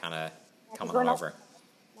Orleans, kind of coming on over.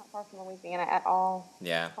 Not far from Louisiana at all.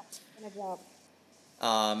 Yeah.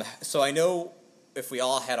 So I know if we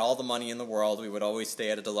all had all the money in the world, we would always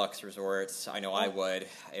stay at a deluxe resort. I know I would.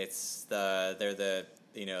 They're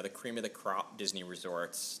the cream of the crop Disney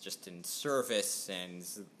resorts, just in service, and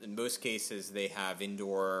in most cases they have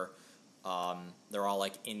indoor. They're all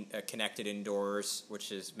connected indoors, which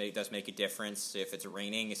does make a difference. If it's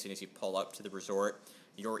raining, as soon as you pull up to the resort,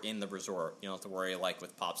 you're in the resort. You don't have to worry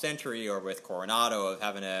with Pop Century or with Coronado of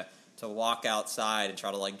having to walk outside and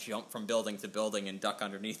try to jump from building to building and duck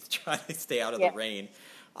underneath to try to stay out of the rain.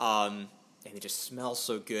 And they just smell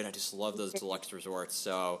so good. I just love those deluxe resorts.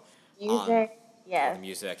 So music. Yeah. The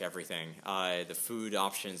music, everything. The food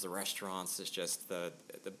options, the restaurants is just the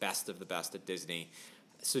best of the best at Disney.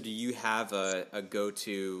 So do you have a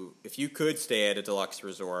go-to, if you could stay at a deluxe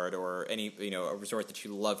resort or any, a resort that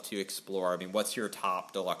you love to explore, I mean, what's your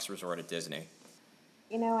top deluxe resort at Disney?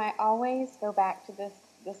 I always go back to this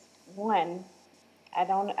one.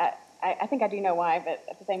 I think I do know why, but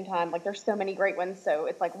at the same time, there's so many great ones, so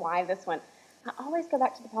it's why this one? I always go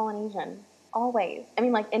back to the Polynesian. Always. I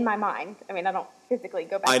mean, in my mind. I mean, I don't physically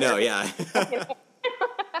go back. I know, yeah.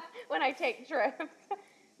 When I take trips.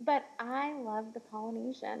 But I love the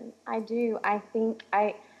Polynesian. I do. I think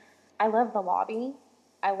I love the lobby.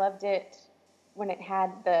 I loved it when it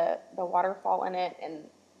had the waterfall in it, and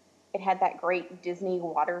it had that great Disney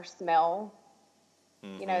water smell.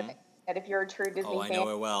 Mm-hmm. That if you're a true Disney fan. I know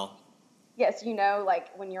it well. Yes,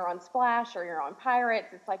 when you're on Splash or you're on Pirates,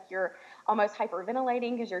 it's you're almost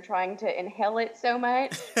hyperventilating because you're trying to inhale it so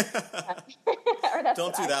much.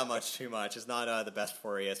 Don't do that much too much. It's not the best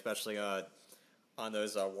for you, especially on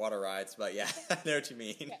those water rides. But yeah, I know what you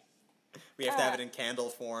mean. Yeah. We have to have it in candle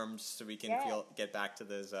form so we can get back to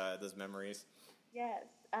those memories. Yes,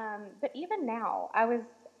 but even now, I was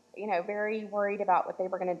very worried about what they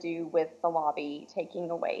were going to do with the lobby, taking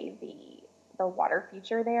away the water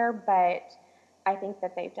feature there. But I think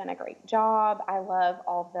that they've done a great job. I love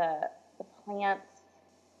all the plants.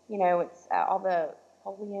 It's all the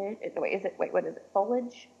foliage. What is it?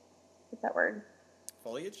 Foliage? What's that word?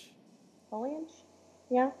 Foliage? Foliage?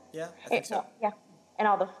 Yeah. Yeah, I think so. Yeah, and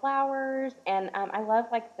all the flowers, and I love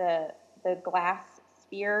like the glass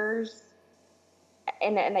spheres,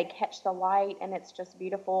 and they catch the light, and it's just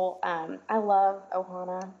beautiful. I love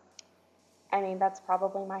Ohana. I mean, that's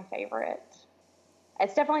probably my favorite.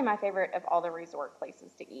 It's definitely my favorite of all the resort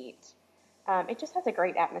places to eat. It just has a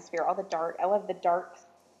great atmosphere. I love the dark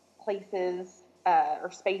places or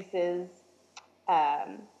spaces.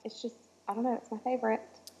 It's just, I don't know, it's my favorite.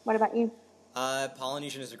 What about you?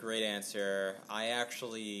 Polynesian is a great answer. I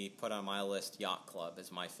actually put on my list Yacht Club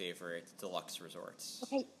as my favorite deluxe resorts.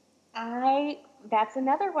 Okay, that's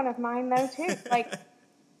another one of mine though too. Like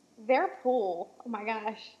their pool. Oh my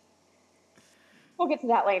gosh. We'll get to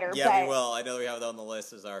that later. Yeah, we will. I know we have that on the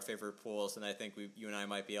list as our favorite pools, and I think you and I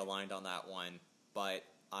might be aligned on that one. But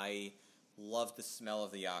I love the smell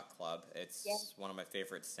of the Yacht Club. It's one of my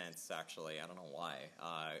favorite scents, actually. I don't know why,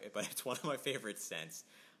 but it's one of my favorite scents.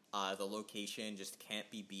 The location just can't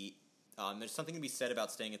be beat. There's something to be said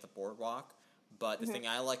about staying at the boardwalk, but the thing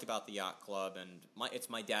I like about the Yacht Club, and it's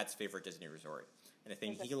my dad's favorite Disney resort, and the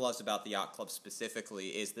thing he loves about the Yacht Club specifically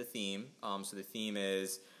is the theme. So the theme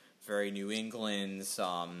is very New England's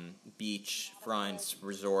beach front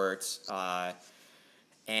resorts,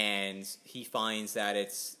 and he finds that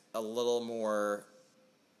it's a little more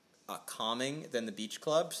calming than the beach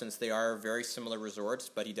club, since they are very similar resorts,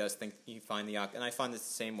 but he does think you find the yacht, and I find this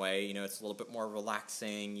the same way. It's a little bit more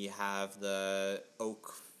relaxing. You have the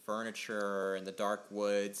oak furniture and the dark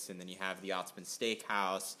woods, and then you have the Yachtsman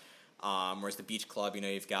Steakhouse. Whereas the beach club,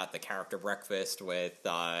 you've got the character breakfast with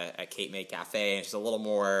at Cape May Cafe, and it's just a little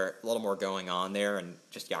more going on there. And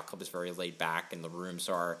just Yacht Club is very laid back, and the rooms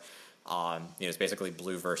are. It's basically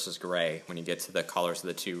blue versus gray when you get to the colors of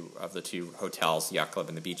the two hotels, the Yacht Club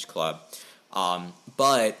and the Beach Club.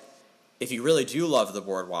 But if you really do love the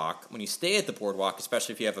boardwalk, when you stay at the boardwalk,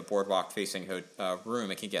 especially if you have a boardwalk-facing room,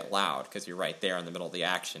 it can get loud because you're right there in the middle of the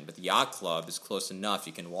action. But the Yacht Club is close enough.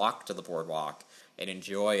 You can walk to the boardwalk and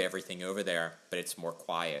enjoy everything over there, but it's more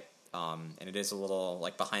quiet. And it is a little,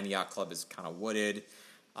 like behind the Yacht Club is kind of wooded.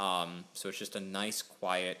 So it's just a nice,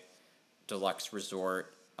 quiet, deluxe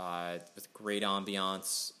resort. With great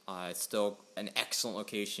ambiance. It's still an excellent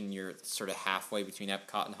location. You're sort of halfway between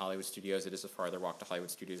Epcot and Hollywood Studios. It is a farther walk to Hollywood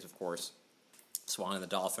Studios, of course. Swan and the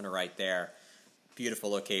Dolphin are right there. Beautiful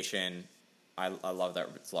location. I love that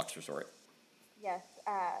deluxe resort. Yes,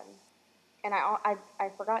 and I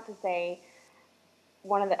forgot to say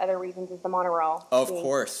one of the other reasons is the monorail. Of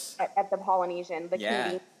course. At the Polynesian. The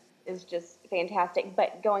convenience is just fantastic.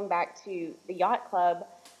 But going back to the Yacht Club,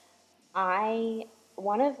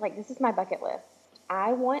 this is my bucket list.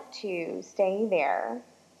 I want to stay there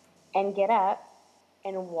and get up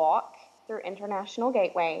and walk through International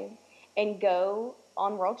Gateway and go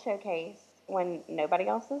on World Showcase when nobody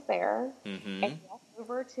else is there and walk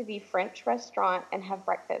over to the French restaurant and have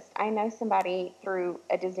breakfast. I know somebody through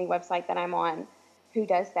a Disney website that I'm on who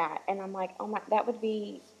does that. And I'm like, oh my, that would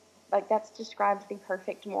be, that's described the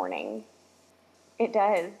perfect morning. It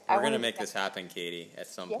does. We're going to make this happen, Katie, at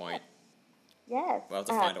some point. Yes. We'll have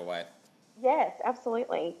to find a way. Yes,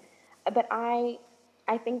 absolutely. But I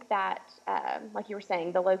think that, like you were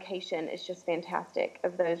saying, the location is just fantastic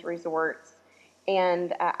of those resorts.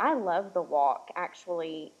 And I love the walk,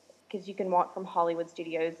 actually, because you can walk from Hollywood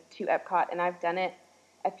Studios to Epcot, and I've done it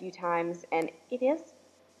a few times, and it is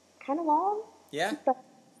kind of long. Yeah,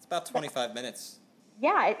 it's about 25 minutes.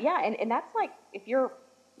 Yeah, and that's like if you're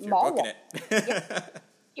booking it.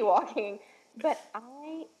 You're walking. But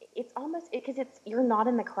it's almost, because you're not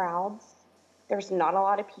in the crowds. There's not a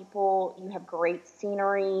lot of people. You have great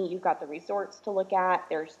scenery. You've got the resorts to look at.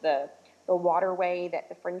 There's the waterway that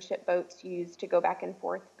the friendship boats use to go back and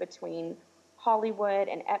forth between Hollywood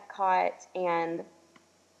and Epcot. And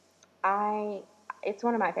it's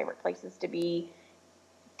one of my favorite places to be,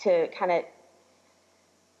 to kind of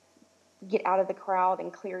get out of the crowd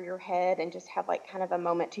and clear your head and just have like kind of a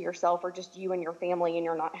moment to yourself, or just you and your family, and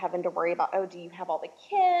you're not having to worry about, oh, do you have all the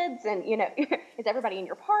kids, and is everybody in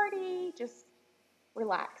your party? Just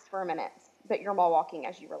relax for a minute, but you're mall walking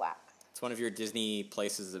as you relax. It's one of your Disney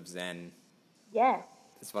places of zen. Yes.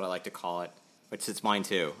 That's what I like to call it, which it's mine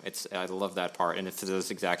too. I love that part, and it's for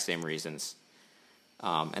those exact same reasons.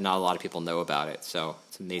 And not a lot of people know about it, so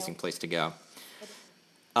it's an amazing place to go.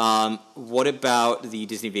 What about the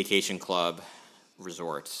Disney Vacation Club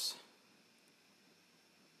resorts?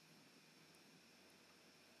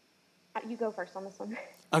 You go first on this one.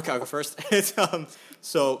 Okay, I'll go first.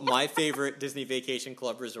 So my favorite Disney Vacation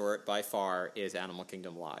Club resort by far is Animal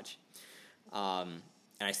Kingdom Lodge. And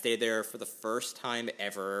I stayed there for the first time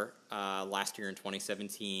ever last year in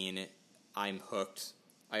 2017. I'm hooked.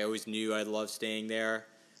 I always knew I'd love staying there.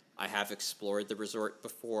 I have explored the resort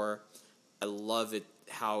before. I love it,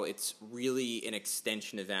 how it's really an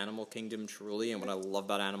extension of Animal Kingdom, truly. And what I love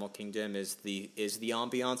about Animal Kingdom is the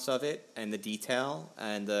ambiance of it and the detail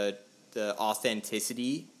and the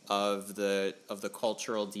authenticity of the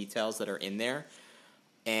cultural details that are in there.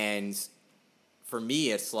 And for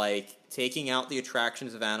me, it's like taking out the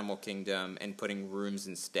attractions of Animal Kingdom and putting rooms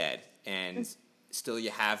instead. And still you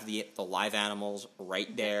have the live animals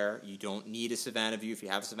right there. You don't need a Savannah View. If you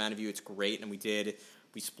have a Savannah View, it's great. And we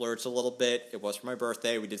splurged a little bit. It was for my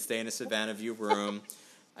birthday. We did stay in a Savannah View room.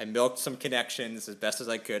 I milked some connections as best as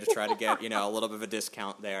I could to try to get, a little bit of a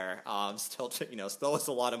discount there. Still was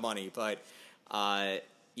a lot of money, but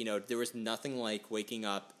there was nothing like waking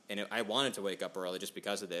up, and I wanted to wake up early just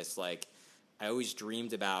because of this. Like, I always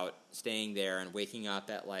dreamed about staying there and waking up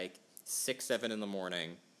at like 6, 7 in the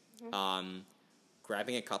morning,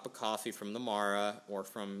 grabbing a cup of coffee from the Mara or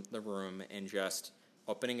from the room and just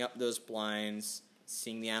opening up those blinds,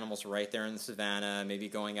 seeing the animals right there in the savannah, maybe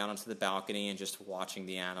going out onto the balcony and just watching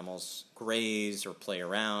the animals graze or play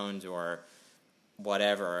around or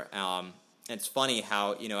whatever. And it's funny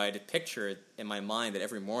how, I had a picture in my mind that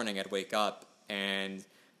every morning I'd wake up and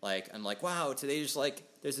I'm like, wow, today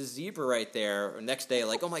there's a zebra right there. Or next day,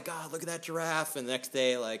 oh my God, look at that giraffe. And the next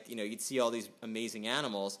day, you'd see all these amazing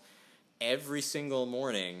animals. Every single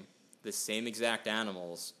morning, the same exact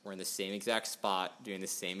animals were in the same exact spot doing the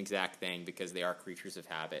same exact thing because they are creatures of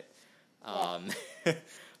habit.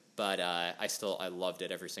 But I loved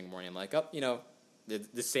it every single morning. I'm like,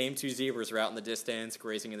 the same 2 zebras are out in the distance,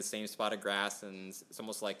 grazing in the same spot of grass, and it's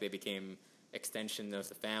almost like they became extension of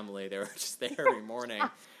the family. They were just there every morning.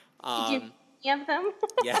 Did you have them?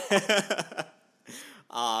 Yeah.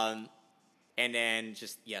 And then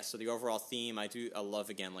so the overall theme, I love,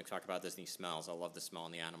 again, talk about Disney smells. I love the smell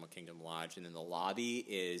in the Animal Kingdom Lodge. And then the lobby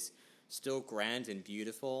is still grand and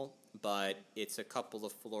beautiful, but it's a couple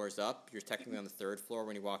of floors up. You're technically on the 3rd floor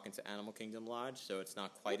when you walk into Animal Kingdom Lodge, so it's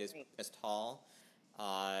not quite as tall.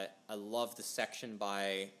 I love the section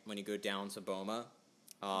when you go down to Boma,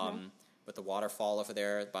 with the waterfall over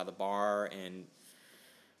there by the bar and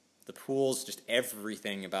the pools, just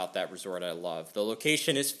everything about that resort I love. The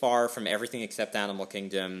location is far from everything except Animal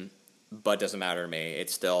Kingdom, but doesn't matter to me.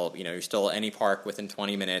 It's still, you're still at any park within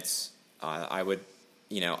 20 minutes. I would,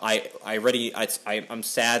 I'm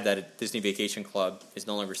sad that Disney Vacation Club is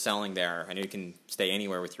no longer selling there. I know you can stay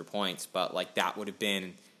anywhere with your points, but that would have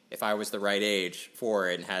been, if I was the right age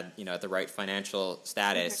for it and had, the right financial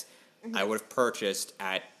status, I would have purchased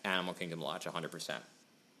at Animal Kingdom Lodge 100%.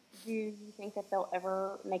 Do you think that they'll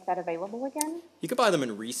ever make that available again? You could buy them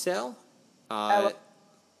in resale, but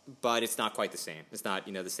it's not quite the same. It's not,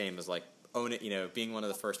 the same as own it, being one of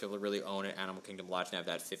the first people to really own it, Animal Kingdom Lodge, and have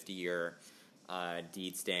that 50-year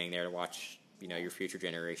deed staying there to watch, your future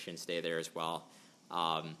generations stay there as well.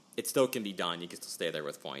 It still can be done. You can still stay there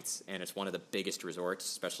with points, and it's one of the biggest resorts,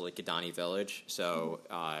 especially Kidani Village. So,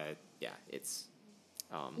 it's...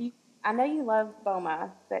 I know you love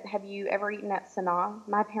Boma, but have you ever eaten at Sanaa?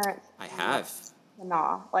 My parents have.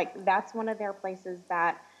 Sanaa. That's one of their places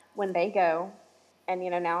that when they go, and,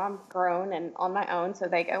 now I'm grown and on my own, so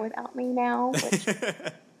they go without me now, which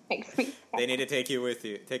makes me sad. They need to take you with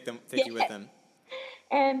you. Take you with them.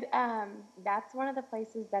 And that's one of the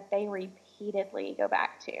places that they repeatedly go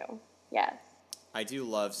back to. Yes. I do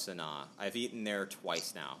love Sanaa. I've eaten there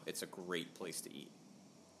twice now. It's a great place to eat.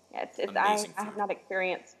 Yeah, I have not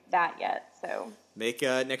experienced that yet, so. Make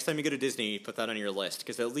next time you go to Disney, put that on your list,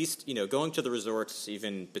 because at least, going to the resorts,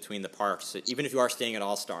 even between the parks, even if you are staying at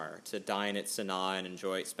All-Star, to dine at Sanaa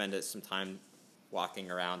and spend some time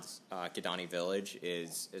walking around Kidani Village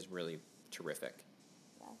is really terrific.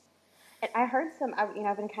 Yeah. And I heard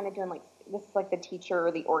I've been kind of doing this is the teacher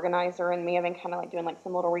or the organizer in me. I've been kind of doing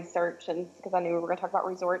some little research, and because I knew we were going to talk about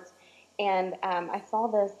resorts. And I saw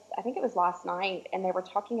this, I think it was last night, and they were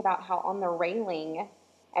talking about how on the railing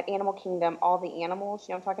at Animal Kingdom, all the animals,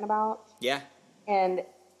 you know what I'm talking about? Yeah. And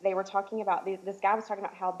they were talking about, this guy was talking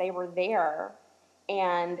about how they were there,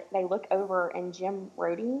 and they look over, and Jim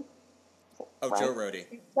Rhodey. Right? Joe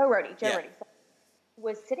Rhodey. Joe Rhodey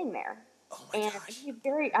was sitting there. Oh my gosh. He's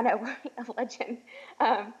I know, a legend.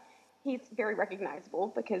 He's very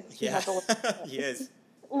recognizable because he has a he is.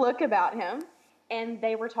 look about him. And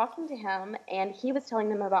they were talking to him, and he was telling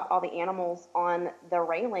them about all the animals on the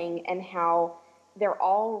railing and how they're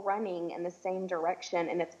all running in the same direction,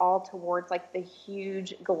 and it's all towards like the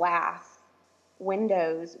huge glass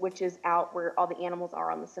windows, which is out where all the animals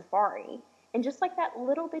are on the safari. And just like that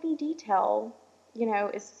little bitty detail,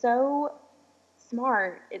 is so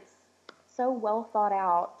smart. It's so well thought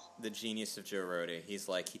out. The genius of Joe Rohde. He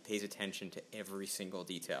pays attention to every single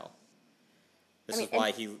detail. This is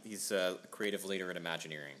why he's a creative leader in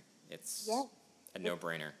Imagineering. It's a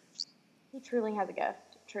no-brainer. He truly has a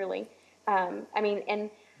gift, truly. And I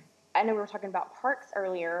know we were talking about parks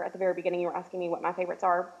earlier. At the very beginning, you were asking me what my favorites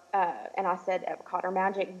are, and I said Epcot or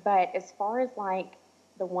Magic. But as far as like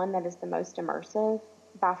the one that is the most immersive,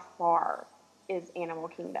 by far, is Animal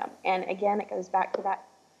Kingdom. And again, it goes back to that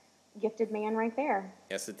gifted man right there.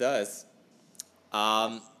 Yes, it does.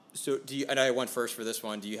 So and I went first for this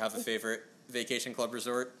one. Do you have a favorite Vacation Club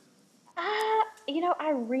resort? I'm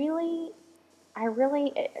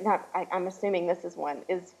assuming this is one,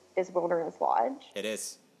 is Wilderness Lodge. It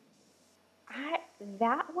is.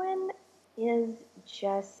 That one is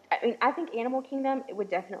just, I think Animal Kingdom, it would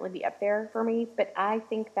definitely be up there for me, but I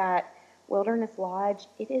think that Wilderness Lodge,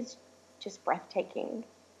 it is just breathtaking.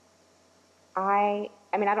 I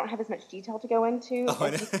don't have as much detail to go into. Oh,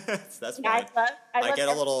 that's fine. I get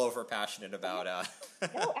a little over passionate about.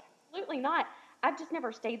 No, absolutely not. I've just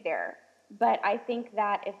never stayed there, but I think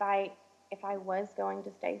that if I was going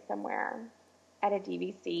to stay somewhere at a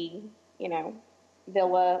DVC,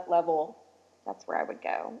 villa level, that's where I would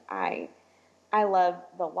go. I love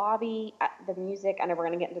the lobby, the music. I know we're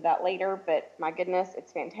going to get into that later, but my goodness,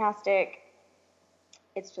 it's fantastic.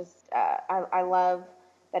 It's just, I love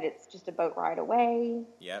that it's just a boat ride away.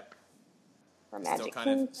 Yep. From Magic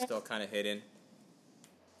Kingdom. Still kind of hidden.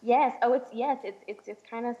 Yes. Oh, it's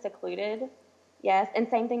kind of secluded. Yes, and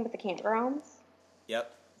same thing with the campgrounds.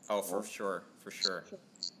 Yep. Oh, for sure.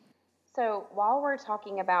 So while we're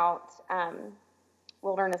talking about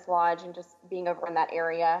Wilderness Lodge and just being over in that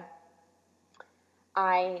area,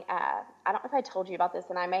 I don't know if I told you about this,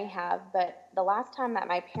 and I may have, but the last time that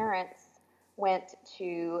my parents went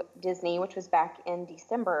to Disney, which was back in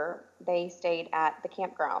December, they stayed at the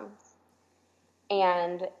campgrounds.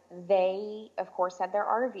 And they, of course, had their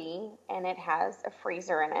RV, and it has a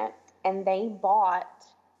freezer in it. And they bought,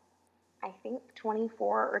 I think,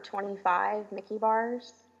 24 or 25 Mickey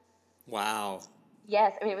bars. Wow.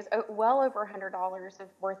 Yes, it was well over $100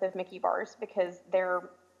 worth of Mickey bars because they're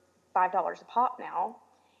 $5 a pop now.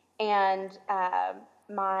 And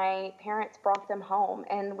my parents brought them home,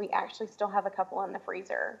 and we actually still have a couple in the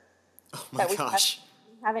freezer. Oh my gosh.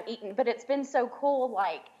 Haven't eaten, but it's been so cool.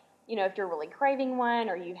 Like, if you're really craving one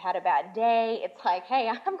or you had a bad day, it's like, hey,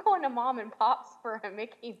 I'm going to Mom and Pop's for a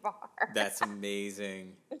Mickey bar. That's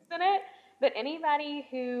amazing. Isn't it? But anybody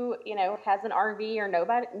who, has an RV or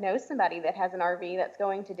nobody knows somebody that has an RV that's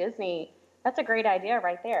going to Disney, that's a great idea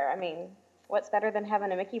right there. What's better than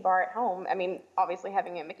having a Mickey bar at home? Obviously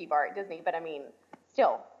having a Mickey bar at Disney, but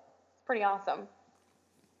still, it's pretty awesome.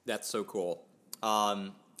 That's so cool.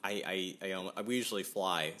 We usually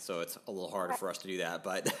fly, so it's a little harder for us to do that,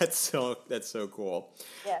 but that's so cool.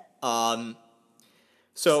 Yeah.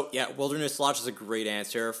 So yeah, Wilderness Lodge is a great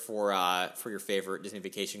answer for your favorite Disney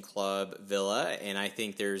Vacation Club villa, and I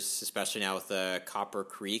think there's, especially now with the Copper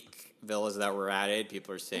Creek villas that were added,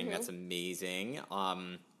 people are saying that's amazing.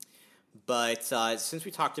 But since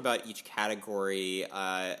we talked about each category,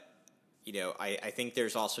 I think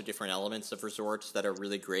there's also different elements of resorts that are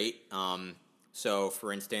really great. So,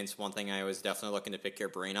 for instance, one thing I was definitely looking to pick your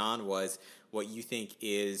brain on was what you think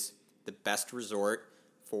is the best resort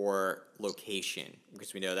for location,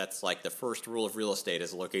 because we know that's like the first rule of real estate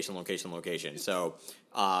is location, location, location. So,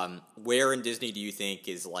 where in Disney do you think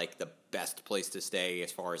is like the best place to stay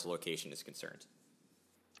as far as location is concerned?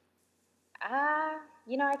 I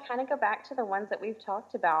kind of go back to the ones that we've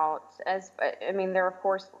talked about. They're of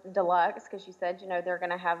course deluxe because you said, they're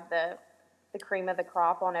going to have the cream of the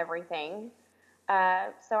crop on everything.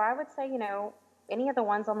 So I would say, any of the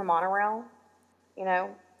ones on the monorail,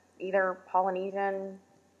 either Polynesian,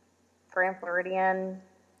 Grand Floridian,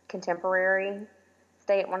 Contemporary,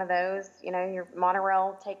 stay at one of those. Your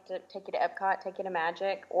monorail, take you to Epcot, take you to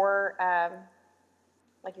Magic, or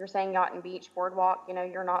like you're saying, Yacht and Beach, Boardwalk.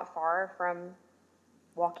 You're not far from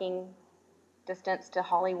walking distance to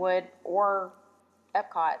Hollywood or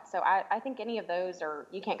Epcot. So I think any of those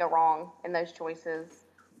you can't go wrong in those choices.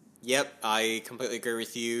 Yep, I completely agree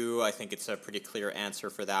with you. I think it's a pretty clear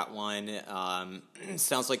answer for that one.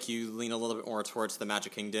 Sounds like you lean a little bit more towards the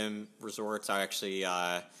Magic Kingdom resorts. I actually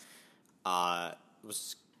my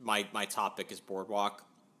topic is Boardwalk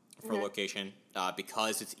for location,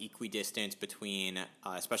 because it's equidistant between,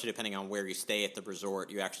 especially depending on where you stay at the resort,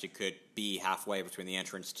 you actually could be halfway between the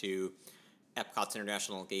entrance to Epcot's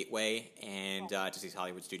International Gateway and Disney's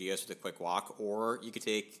Hollywood Studios with a quick walk, or you could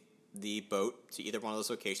take the boat to either one of those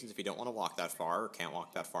locations if you don't want to walk that far or can't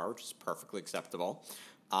walk that far, which is perfectly acceptable.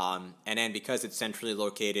 And then because it's centrally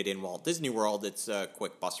located in Walt Disney World, it's a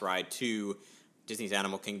quick bus ride to Disney's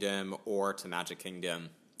Animal Kingdom or to Magic Kingdom.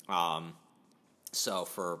 So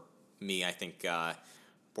for me, I think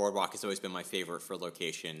Boardwalk has always been my favorite for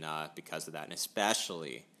location because of that, and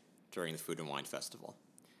especially during the Food and Wine Festival.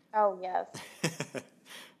 Oh, yes.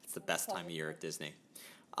 It's the best time of year at Disney.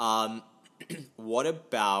 What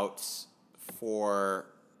about for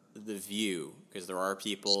the view? Because there are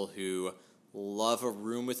people who love a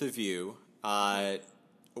room with a view.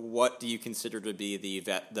 What do you consider to be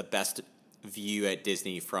the best view at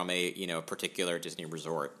Disney from a particular Disney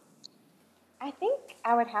resort? I think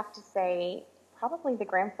I would have to say probably the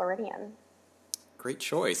Grand Floridian. Great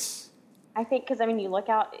choice. I think because you look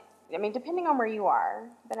out. Depending on where you are,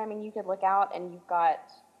 but you could look out and you've got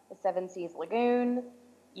the Seven Seas Lagoon.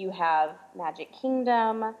 You have Magic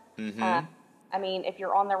Kingdom. Mm-hmm. If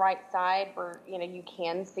you're on the right side where, you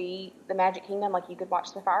can see the Magic Kingdom, like you could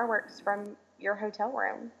watch the fireworks from your hotel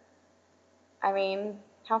room.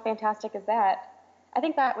 How fantastic is that? I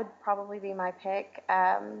think that would probably be my pick.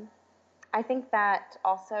 I think that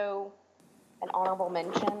also an honorable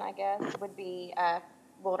mention, I guess, would be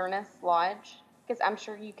Wilderness Lodge, because I'm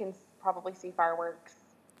sure you can probably see fireworks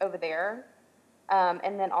over there.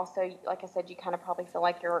 And then also, like I said, you kind of probably feel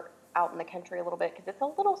like you're out in the country a little bit because it's a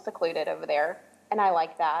little secluded over there, and I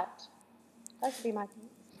like that. That should be my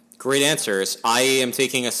pick. Great answers. I am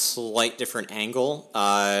taking a slight different angle,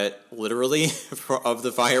 literally, of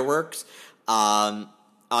the fireworks.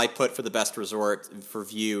 I put for the best resort for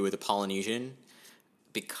view the Polynesian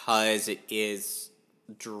because it is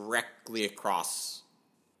directly across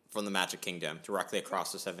from the Magic Kingdom, directly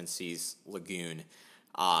across the Seven Seas Lagoon.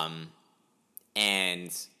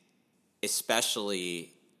 And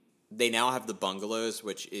especially, they now have the bungalows,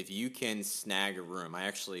 which if you can snag a room, I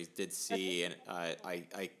actually did see, and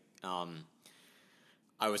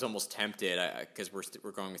I was almost tempted because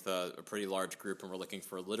we're going with a pretty large group and we're looking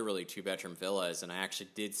for literally 2-bedroom villas, and I actually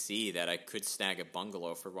did see that I could snag a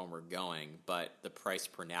bungalow for when we're going, but the price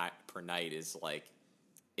per night is like,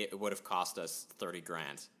 it would have cost us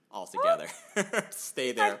 $30,000 altogether.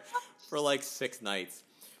 Stay there for like 6 nights.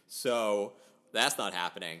 So that's not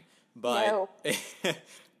happening. But no.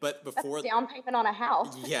 But before that's down payment on a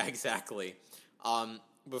house. Yeah, exactly.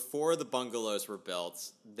 Before the bungalows were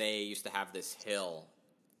built, they used to have this hill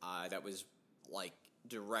that was like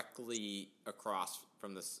directly across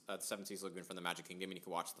from the Seven Seas Lagoon from the Magic Kingdom, and you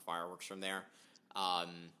could watch the fireworks from there.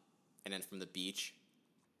 And then from the beach,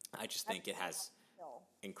 I just think it has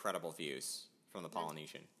incredible views from the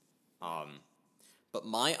Polynesian. But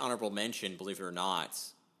my honorable mention, believe it or not,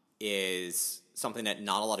 is something that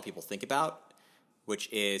not a lot of people think about, which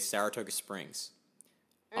is Saratoga Springs.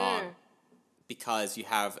 Because you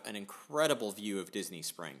have an incredible view of Disney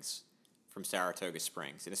Springs from Saratoga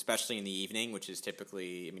Springs, and especially in the evening, which is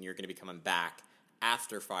typically, you're going to be coming back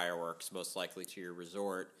after fireworks, most likely to your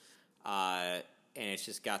resort, and it's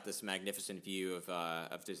just got this magnificent view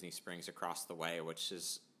of Disney Springs across the way, which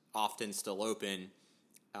is often still open,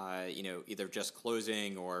 either just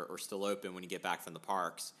closing or still open when you get back from the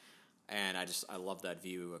parks. And I love that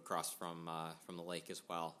view across from the lake as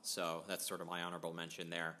well. So that's sort of my honorable mention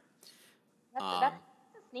there. That's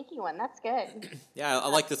a sneaky one. That's good. Yeah, I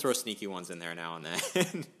like to throw sneaky ones in there now and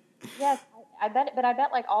then. Yes, I bet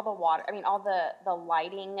like all the water, all the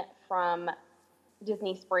lighting from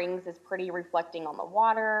Disney Springs is pretty reflecting on the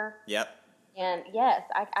water. Yep. And yes,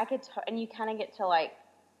 I could, and you kind of get to like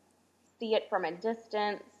see it from a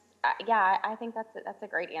distance. I think that's a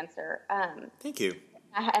great answer. Thank you.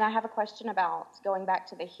 And I have a question about going back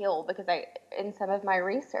to the hill, because in some of my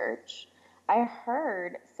research, I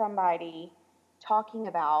heard somebody talking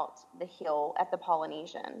about the hill at the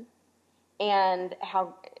Polynesian and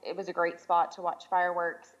how it was a great spot to watch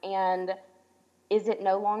fireworks. And is it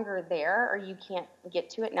no longer there, or you can't get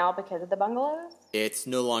to it now because of the bungalows? It's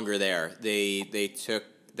no longer there. They took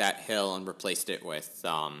that hill and replaced it with,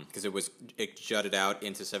 because it jutted out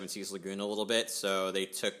into Seven Seas Lagoon a little bit, so they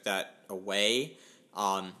took that away,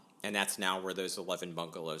 and that's now where those 11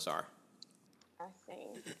 bungalows are. I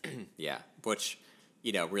see. Yeah, which,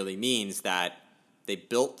 really means that they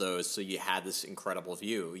built those so you had this incredible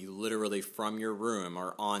view. You literally, from your room,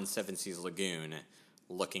 are on Seven Seas Lagoon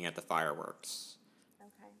looking at the fireworks.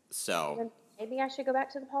 Okay. So maybe I should go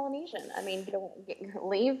back to the Polynesian. I mean,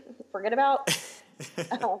 leave, forget about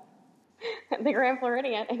the Grand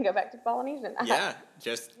Floridian and go back to the Polynesian. Yeah,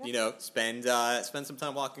 just spend some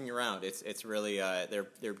time walking around. It's really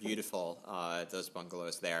they're beautiful, those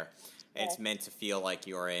bungalows there. And it's meant to feel like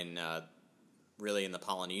you're in really in the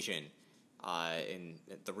Polynesian, in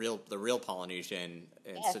the real Polynesian,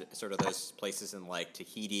 and sort of those places in like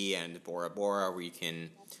Tahiti and Bora Bora where you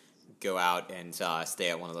can go out and stay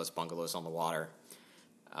at one of those bungalows on the water.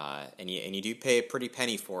 And you do pay a pretty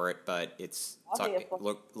penny for it, but it's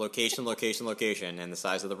location, and the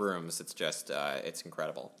size of the rooms. It's just it's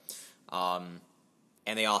incredible. And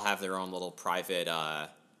they all have their own little private. I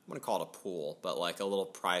wouldn't call it a pool, but like a little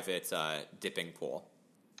private dipping pool.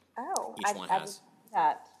 Oh, each one has.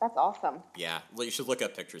 That's awesome. Yeah, well, you should look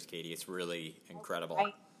up pictures, Katie. It's really incredible.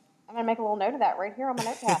 I'm gonna make a little note of that right here on my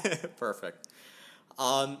notepad. Perfect.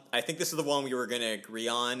 I think this is the one we were going to agree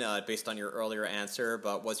on based on your earlier answer,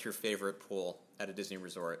 but what's your favorite pool at a Disney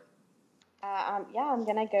resort? I'm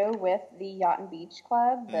going to go with the Yacht and Beach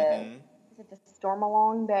Club. Is it the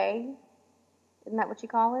Stormalong Bay? Isn't that what you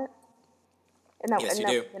call it? Yes, you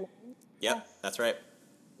do. Yep, yes. That's right.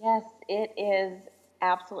 Yes, it is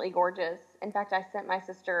absolutely gorgeous. In fact, I sent my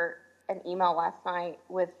sister an email last night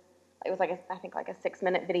with, it was like I think a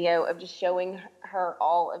 6-minute video of just showing her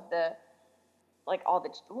all of the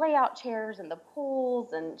layout chairs and the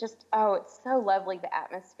pools and just, it's so lovely, the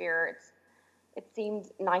atmosphere. It seemed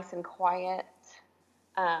nice and quiet.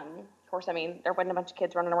 Of course, I mean, there wasn't a bunch of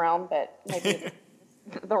kids running around, but maybe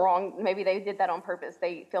maybe they did that on purpose.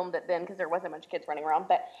 They filmed it then because there wasn't a bunch of kids running around,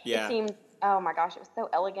 but It seemed, oh my gosh, it was so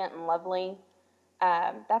elegant and lovely.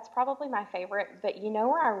 That's probably my favorite, but you know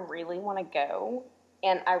where I really want to go,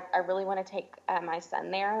 and I really want to take my son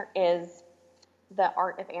there, is the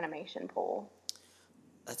Art of Animation pool.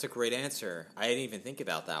 That's a great answer. I didn't even think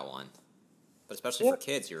about that one. But especially for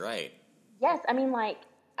kids, you're right. Yes, I mean,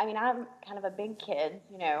 I'm kind of a big kid,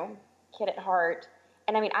 kid at heart.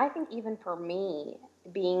 And I mean, I think even for me,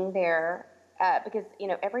 being there, because,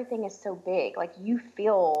 everything is so big. Like, you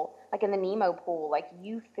feel, like in the Nemo pool, like,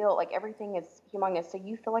 you feel like everything is humongous. So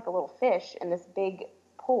you feel like a little fish in this big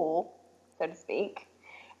pool, so to speak.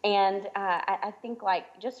 And I think,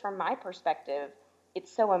 like, just from my perspective,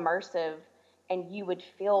 it's so immersive, and you would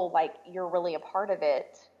feel like you're really a part of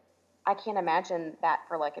it. I can't imagine that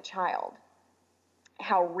for like a child,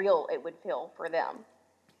 how real it would feel for them.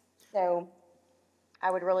 So I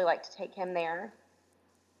would really like to take him there.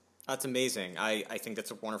 That's amazing. I think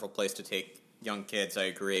that's a wonderful place to take young kids. I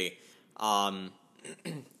agree. And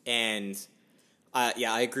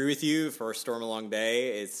I agree with you. For Stormalong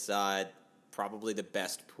Bay, it's probably the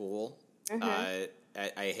best pool. Mm-hmm.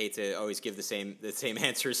 I hate to always give the same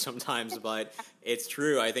answers sometimes, but it's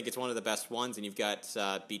true. I think it's one of the best ones, and you've got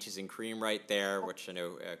Beaches and Cream right there, which I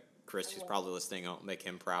know Chris, who's probably listening, I'll make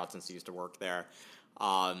him proud since he used to work there.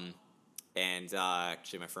 And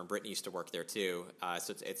actually, my friend Brittany used to work there too.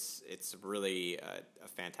 So it's really a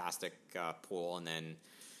fantastic pool, and then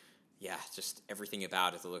just everything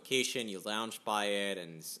about it, the location, you lounge by it,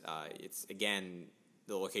 and it's again.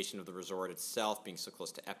 The location of the resort itself, being so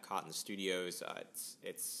close to Epcot and the studios,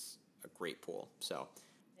 it's a great pool. So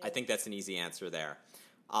I think that's an easy answer there.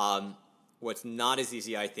 What's not as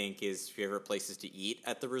easy, I think, is favorite places to eat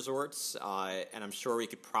at the resorts. And I'm sure we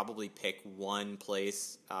could probably pick one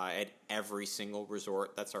place at every single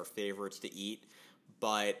resort that's our favorites to eat.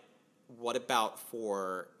 But what about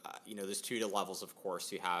for, there's two levels, of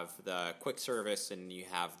course. You have the quick service and you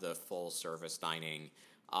have the full service dining.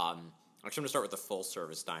 Actually, I'm going to start with the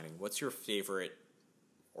full-service dining. What's your favorite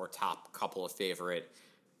or top couple of favorite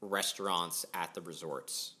restaurants at the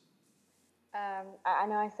resorts? I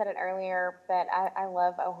know I said it earlier, but I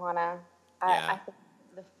love Ohana. I think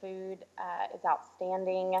the food is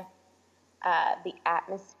outstanding. The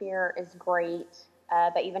atmosphere is great.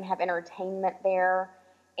 They even have entertainment there.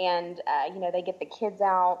 And, they get the kids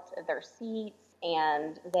out of their seats,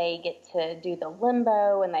 and they get to do the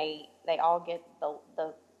limbo, and they all get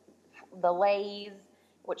the lays,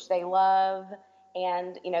 which they love,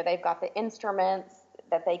 and they've got the instruments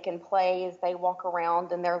that they can play as they walk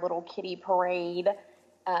around in their little kiddie parade.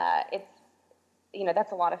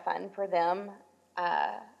 That's a lot of fun for them.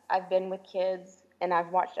 I've been with kids and I've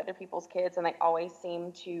watched other people's kids, and they always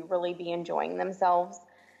seem to really be enjoying themselves.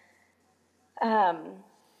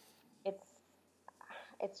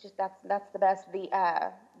 It's just that's the best.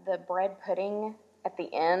 The bread pudding at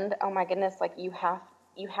the end. Oh my goodness! Like you have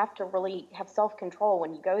to really have self-control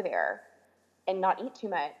when you go there and not eat too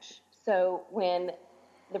much. So when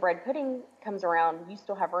the bread pudding comes around, you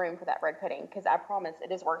still have room for that bread pudding, because I promise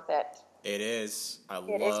it is worth it. It is. I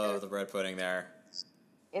It is. love the bread pudding there.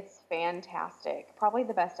 It's fantastic. Probably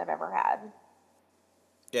the best I've ever had.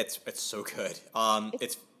 It's so good.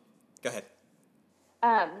 It's go ahead.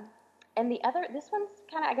 And this one's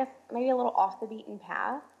kind of, I guess, maybe a little off the beaten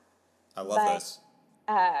path. I love those.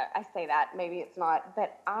 I say that, maybe it's not,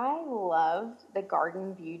 but I loved the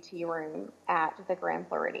Garden View Tea Room at the Grand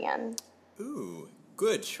Floridian. Ooh,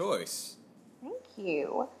 good choice. Thank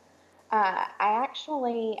you. I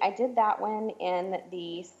did that one in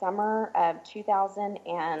the summer of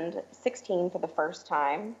 2016 for the first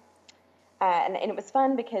time. And it was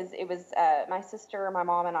fun because it was my sister, my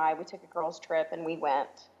mom, and I, we took a girls' trip and we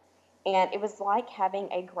went. And it was like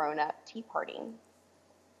having a grown-up tea party.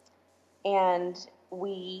 And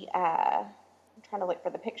I'm trying to look for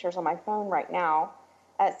the pictures on my phone right now.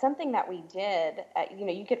 Something that we did,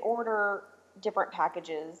 you could order different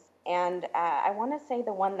packages. And I want to say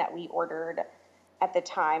the one that we ordered at the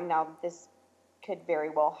time, now this could very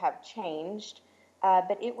well have changed,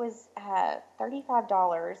 but it was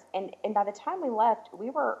 $35. And by the time we left, we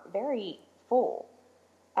were very full,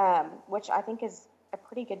 which I think is a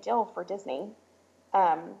pretty good deal for Disney.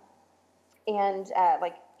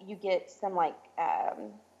 You get some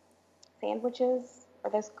sandwiches, or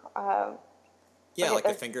those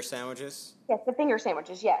the finger sandwiches. Yes, the finger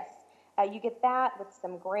sandwiches. Yes, you get that with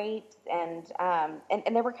some grapes, and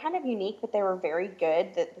they were kind of unique, but they were very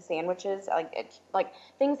good. The sandwiches, like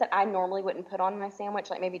things that I normally wouldn't put on my sandwich,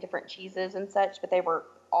 like maybe different cheeses and such, but they were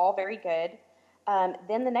all very good.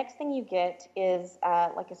 Then the next thing you get is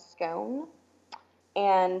like a scone,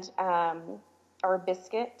 and or a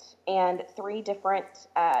biscuit, and three different.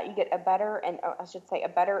 You get a butter, and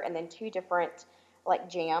then two different like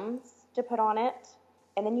jams to put on it,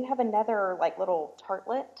 and then you have another like little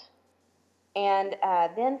tartlet, and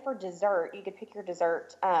then for dessert, you could pick your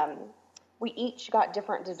dessert. We each got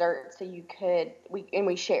different desserts, so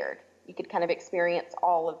we shared. You could kind of experience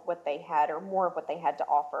all of what they had, or more of what they had to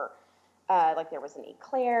offer. Like there was an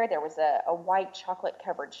eclair, there was a white chocolate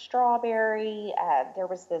covered strawberry. There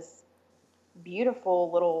was this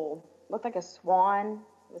beautiful little, looked like a swan.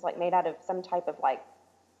 It was like made out of some type of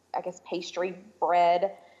pastry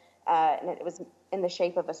bread. And it was in the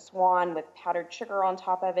shape of a swan with powdered sugar on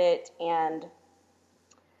top of it, and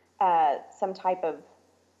some type of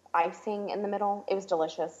icing in the middle. It was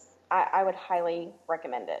delicious. I would highly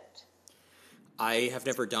recommend it. I have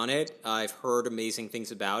never done it. I've heard amazing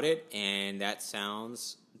things about it, and that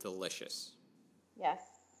sounds delicious. Yes.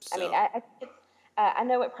 So. I mean, I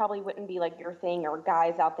know it probably wouldn't be like your thing, or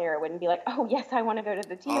guys out there wouldn't be like, oh, yes, I want to go to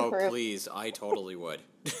the tea room. Oh, please. I totally would.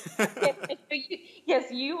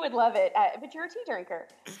 Yes, you would love it, but you're a tea drinker.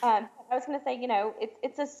 I was going to say,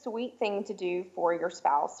 it's a sweet thing to do for your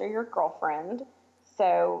spouse or your girlfriend.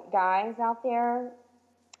 So guys out there,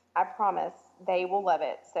 I promise they will love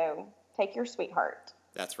it. So take your sweetheart.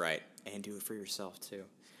 That's right. And do it for yourself, too.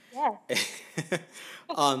 Yes.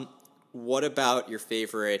 What about your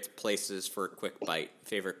favorite places for a quick bite,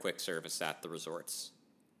 favorite quick service at the resorts?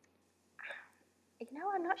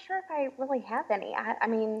 I'm not sure if I really have any. I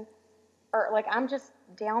mean, or I'm just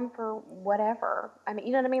down for whatever. I mean,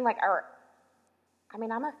 you know what I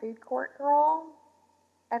mean? I'm a food court girl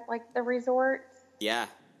at the resorts. Yeah.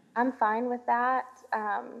 I'm fine with that.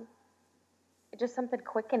 Just something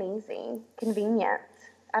quick and easy, convenient.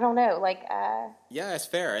 I don't know, Yeah, it's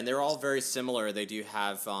fair, and they're all very similar. They do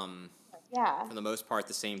have, for the most part,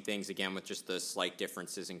 the same things, again, with just the slight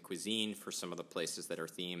differences in cuisine for some of the places that are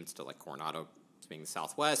themed to, Coronado being the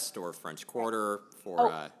Southwest, or French Quarter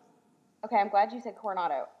for... Okay, I'm glad you said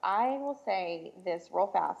Coronado. I will say this real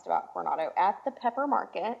fast about Coronado. At the Pepper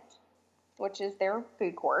Market, which is their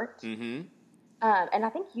food court, mm-hmm. And I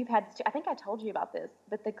think I told you about this,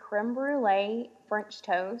 but the creme brulee French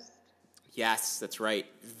toast. Yes, that's right.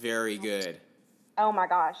 Very good. Oh my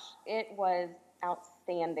gosh, it was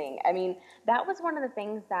outstanding. I mean, that was one of the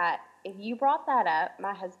things that, if you brought that up,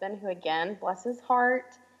 my husband, who again, bless his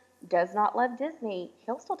heart, does not love Disney,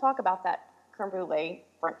 he'll still talk about that creme brulee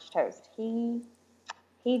French toast. He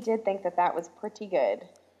did think that was pretty good.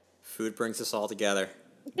 Food brings us all together.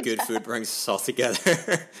 Good food brings us all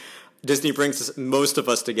together. Disney brings most of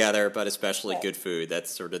us together, but especially good food. That's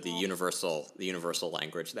sort of the universal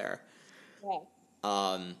language there. Yes.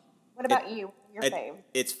 What about you? Your fave?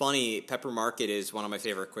 It's funny. Pepper Market is one of my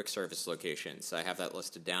favorite quick service locations. I have that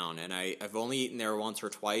listed down, and I've only eaten there once or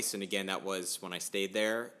twice, and again, that was when I stayed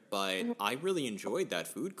there. But I really enjoyed that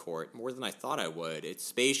food court more than I thought I would. It's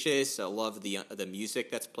spacious. I love the music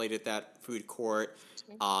that's played at that food court.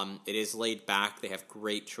 It is laid back. They have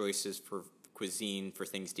great choices for cuisine for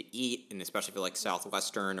things to eat, and especially if you like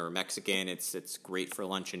Southwestern or Mexican, it's great for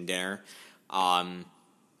lunch and dinner.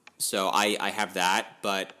 So I have that,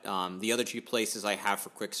 but the other two places I have for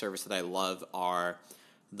quick service that I love are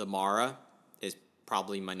the Mara is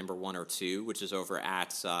probably my number 1 or 2, which is over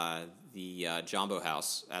at the Jumbo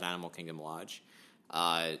House at Animal Kingdom Lodge.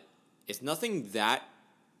 It's nothing that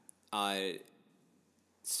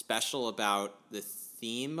special about the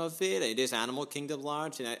theme of it. It is Animal Kingdom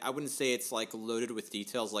Lodge, and I wouldn't say it's like loaded with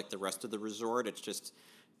details like the rest of the resort.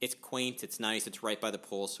 It's quaint, it's nice, it's right by the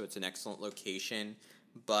pool, so it's an excellent location.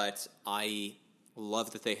 But I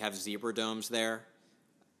love that they have zebra domes there.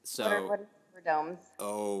 So what are zebra domes?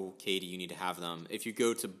 Oh, Katie, you need to have them. If you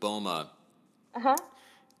go to Boma, Uh-huh.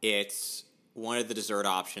 it's one of the dessert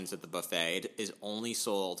options at the buffet. It is only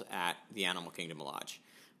sold at the Animal Kingdom Lodge.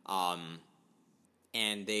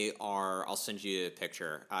 And they are, I'll send you a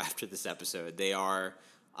picture after this episode. They are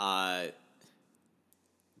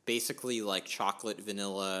basically like chocolate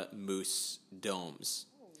vanilla mousse domes.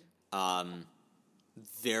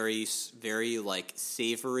 Very, very like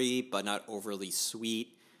savory, but not overly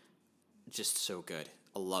sweet. Just so good.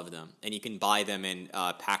 I love them. And you can buy them in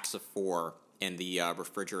packs of 4 in the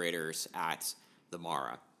refrigerators at the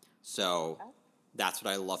Mara. So that's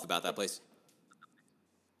what I love about that place.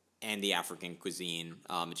 And the African cuisine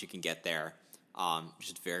that you can get there,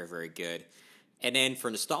 which is very, very good. And then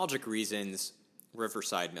for nostalgic reasons,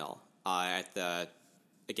 Riverside Mill at the,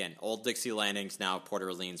 again, Old Dixie Landings, now Port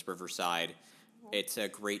Orleans Riverside. It's a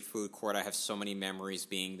great food court. I have so many memories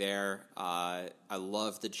being there. I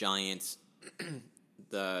love the giant,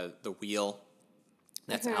 the wheel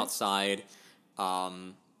that's outside.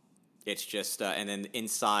 It's just, and then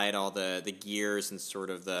inside all the gears and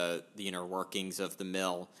sort of the inner workings of the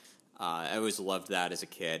mill. I always loved that as a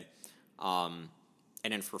kid. And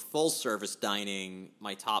then for full service dining,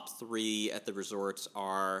 my top 3 at the resorts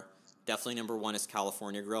are definitely number 1 is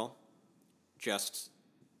California Grill. Just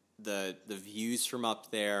the views from up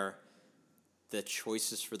there, the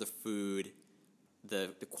choices for the food, the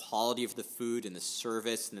quality of the food and the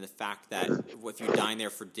service, and the fact that if you dine there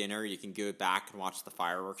for dinner, you can go back and watch the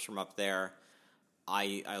fireworks from up there.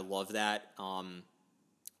 I love that.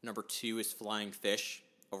 Number 2 is Flying Fish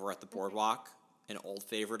over at the Boardwalk, an old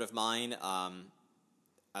favorite of mine.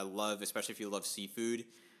 I love, especially if you love seafood,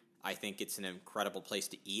 I think it's an incredible place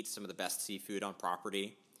to eat some of the best seafood on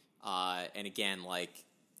property. And again, like,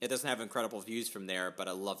 it doesn't have incredible views from there, but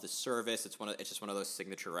I love the service. It's just one of those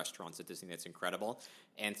signature restaurants at Disney that's incredible.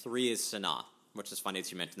 And 3 is Sanaa, which is funny that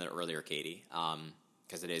you mentioned that earlier, Katie,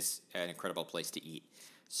 because it is an incredible place to eat.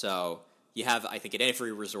 So you have, I think, at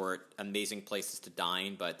every resort, amazing places to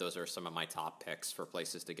dine, but those are some of my top picks for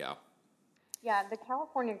places to go. Yeah, the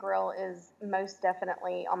California Grill is most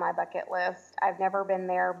definitely on my bucket list. I've never been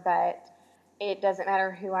there, but it doesn't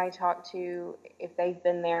matter who I talk to. If they've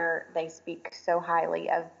been there, they speak so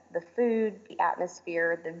highly of the food, the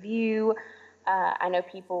atmosphere, the view. I know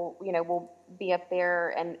people, will be up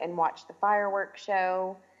there and watch the fireworks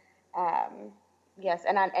show. Yes,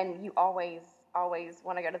 and you always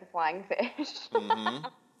want to go to the Flying Fish. Mm-hmm.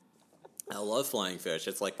 I love Flying Fish.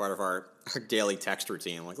 It's like part of our daily text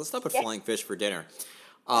routine. Like, let's stop at Flying Fish for dinner.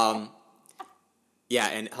 Yeah,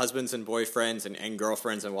 and husbands and boyfriends and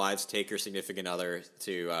girlfriends and wives, take your significant other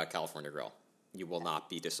to California Grill. You will not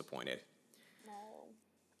be disappointed.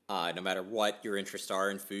 No. No matter what your interests are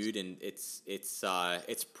in food, and it's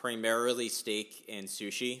primarily steak and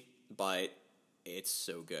sushi, but it's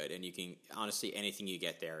so good. And you can, honestly, anything you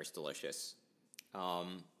get there is delicious.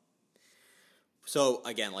 So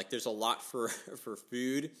again, like, there's a lot for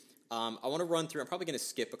food. I want to run through. I'm probably going to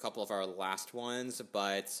skip a couple of our last ones,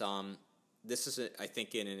 but this is, I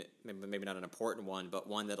think, maybe not an important one, but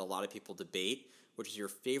one that a lot of people debate, which is your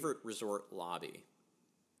favorite resort lobby.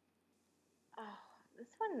 Oh, this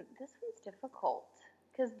one's difficult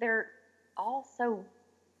because they're all so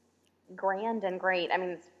grand and great. I mean,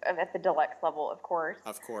 it's at the deluxe level, of course.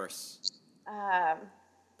 Of course.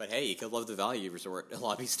 But hey, you could love the value resort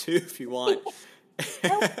lobbies too if you want.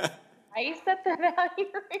 I set the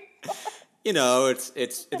value resort.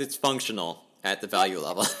 It's functional at the value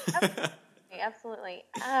level. Absolutely.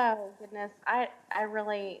 Oh, goodness. I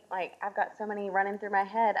really, I've got so many running through my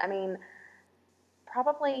head. I mean,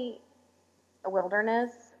 probably a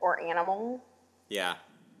Wilderness or Animal. Yeah.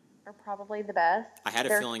 Are probably the best. I had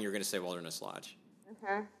a feeling you were going to say Wilderness Lodge.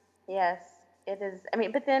 Mm-hmm. Yes, it is. I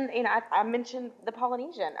mean, but then, I mentioned the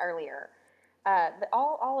Polynesian earlier.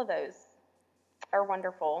 All of those are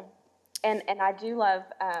wonderful. And I do love,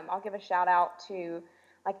 I'll give a shout out to,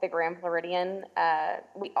 the Grand Floridian.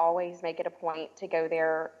 We always make it a point to go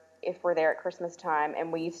there if we're there at Christmas time,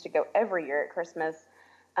 and we used to go every year at Christmas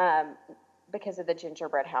because of the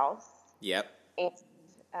gingerbread house. Yep.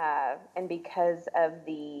 And because of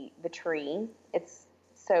the tree. It's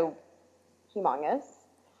so humongous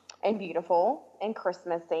and beautiful and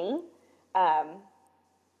Christmassy. And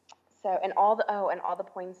all the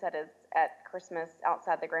poinsettias at Christmas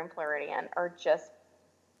outside the Grand Floridian are just,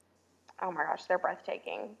 oh my gosh, they're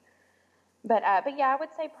breathtaking. But yeah, I would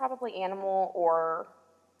say probably animal or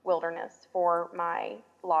wilderness for my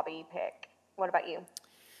lobby pick. What about you?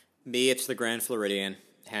 Me, it's the Grand Floridian,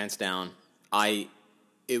 hands down.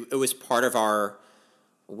 It was part of our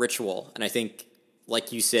ritual, and I think,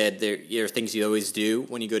 like you said, there are things you always do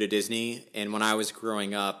when you go to Disney. And when I was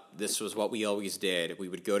growing up, this was what we always did. We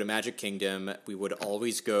would go to Magic Kingdom. We would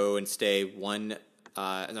always go and stay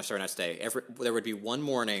there would be one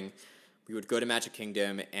morning. We would go to Magic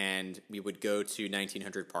Kingdom, and we would go to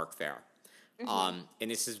 1900 Park Fair. Mm-hmm.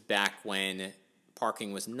 And this is back when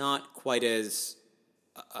parking was not quite as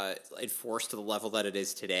enforced to the level that it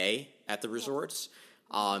is today at the resorts.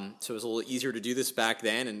 So it was a little easier to do this back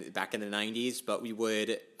then and back in the 90s, but we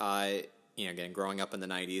would, again, growing up in the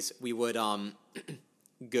 90s, we would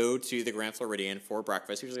go to the Grand Floridian for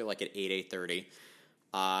breakfast, usually like at 8:30,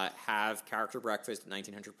 have character breakfast at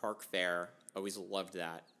 1900 Park Fair. Always loved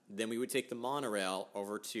that. Then we would take the monorail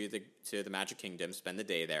over to the Magic Kingdom, spend the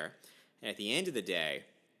day there. And at the end of the day,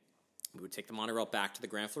 we would take the monorail back to the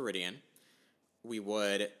Grand Floridian. We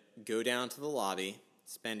would go down to the lobby,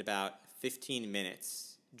 spend about 15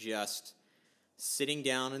 minutes just sitting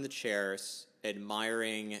down in the chairs,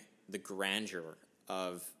 admiring the grandeur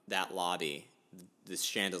of that lobby, the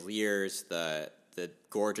chandeliers, the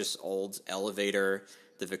gorgeous old elevator,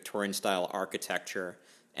 the Victorian-style architecture,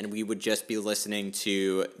 and we would just be listening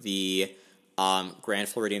to the Grand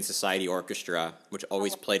Floridian Society Orchestra, which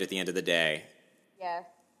always played at the end of the day. Yes.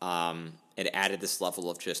 It added this level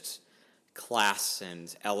of just class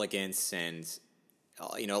and elegance, and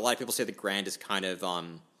a lot of people say the Grand is kind of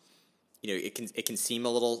it can seem a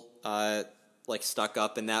little like stuck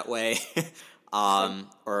up in that way,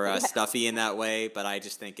 or stuffy in that way, but I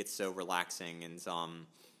just think it's so relaxing, and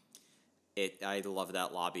I love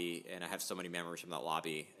that lobby, and I have so many memories from that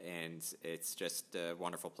lobby, and it's just a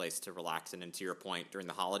wonderful place to relax. And to your point, during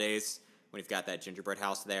the holidays, when you've got that gingerbread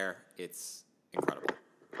house there, it's incredible.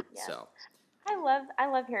 Yes. So I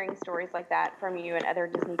love hearing stories like that from you and other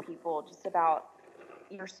Disney people, just about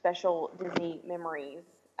your special Disney memories.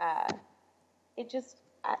 I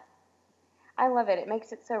love it. It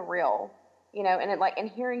makes it so real, and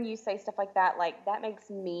hearing you say stuff like that makes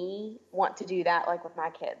me want to do that, like with my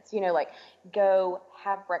kids, go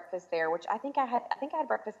have breakfast there, which I think I had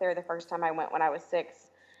breakfast there the first time I went when I was 6.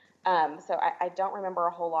 So I don't remember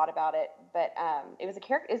a whole lot about it, but it was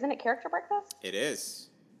isn't it character breakfast? it is.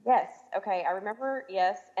 Yes. Okay. I remember.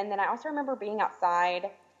 Yes. And then I also remember being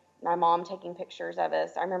outside, my mom taking pictures of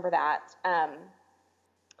us. I remember that.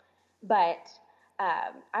 But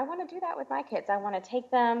I want to do that with my kids. I want to take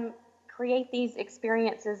them, create these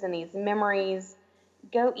experiences and these memories,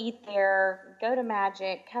 go eat there, go to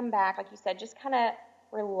Magic, come back, like you said, just kind of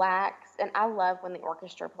relax. And I love when the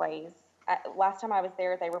orchestra plays. Last time I was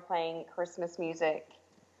there, they were playing Christmas music,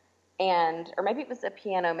 or maybe it was a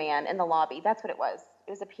piano man in the lobby. That's what it was.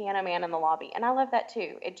 It was a piano man in the lobby. And I love that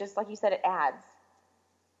too. It just, like you said, it adds.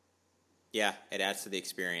 Yeah, it adds to the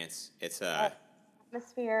experience. It's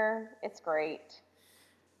atmosphere. It's great.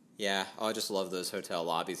 Yeah, I just love those hotel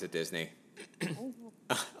lobbies at Disney.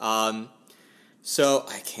 So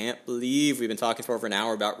I can't believe we've been talking for over an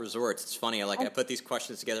hour about resorts. It's funny. I put these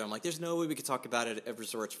questions together. I'm like, there's no way we could talk about it at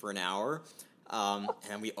resorts for an hour.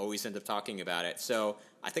 And we always end up talking about it. So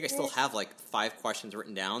I think I still have 5 questions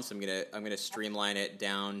written down. So I'm gonna streamline it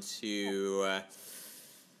down to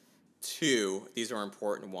 2. These are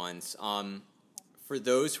important ones. For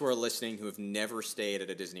those who are listening who have never stayed at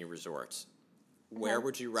a Disney resort, where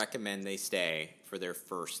would you recommend they stay for their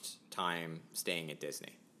first time staying at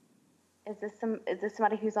Disney? Is this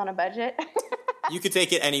somebody who's on a budget? You could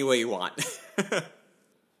take it any way you want.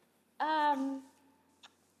 I'm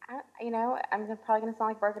probably going to sound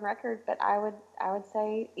like a broken record, but I would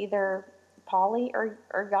say either Poly or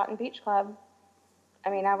Yacht and Beach Club. I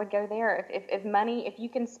mean, I would go there. If you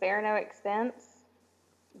can spare no expense,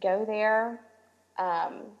 go there.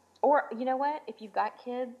 Or you know what? If you've got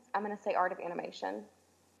kids, I'm going to say Art of Animation.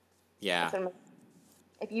 Yeah.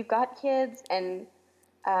 If you've got kids and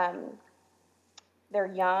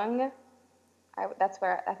they're young, that's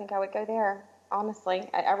where I think I would go there. Honestly,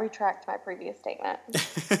 I retract my previous statement.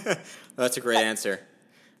 That's a great answer.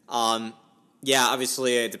 Yeah,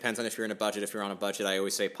 obviously it depends on if you're in a budget. If you're on a budget, I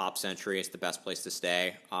always say Pop Century is the best place to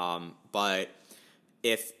stay. But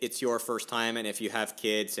if it's your first time and if you have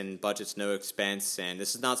kids and budget's no expense, and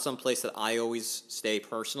this is not some place that I always stay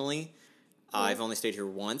personally. I've only stayed here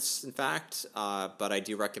once, in fact, but I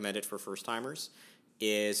do recommend it for first-timers,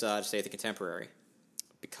 is to stay at the Contemporary.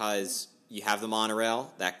 Because you have the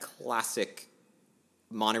monorail, that classic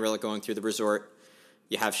monorail going through the resort.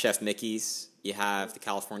 You have Chef Mickey's. You have the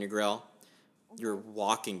California Grill. You're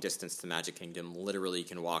walking distance to Magic Kingdom. Literally, you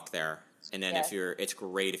can walk there. And then it's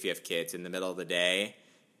great if you have kids in the middle of the day.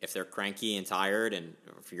 If they're cranky and tired, and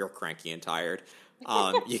if you're cranky and tired,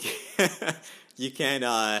 you can, you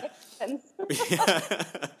can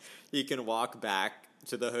you can walk back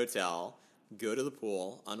to the hotel, go to the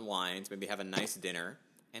pool, unwind, maybe have a nice dinner,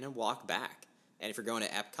 and then walk back. And if you're going to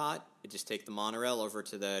Epcot, you just take the monorail over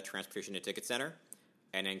to the Transportation and Ticket Center,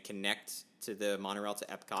 and then connect to the monorail to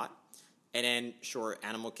Epcot. And then, sure,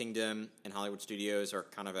 Animal Kingdom and Hollywood Studios are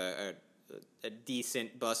kind of a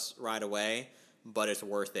decent bus ride away, but it's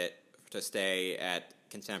worth it to stay at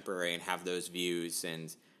Contemporary and have those views,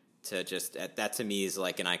 and to just that to me is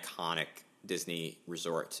like an iconic Disney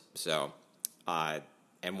resort. So,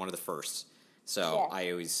 and one of the first. So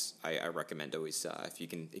I recommend always if you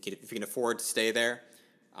can afford to stay there,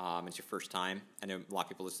 it's your first time. I know a lot of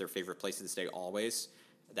people, it's their favorite place to stay always.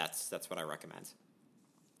 That's what I recommend.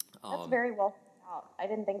 That's very well thought out. I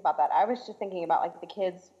didn't think about that. I was just thinking about like the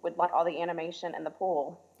kids would like all the animation in the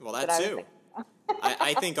pool. Well, that too.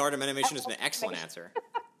 I think art of animation is an excellent answer.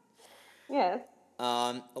 Yes.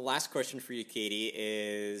 The last question for you, Katie,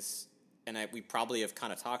 is, and we probably have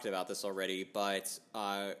kind of talked about this already, but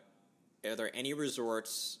are there any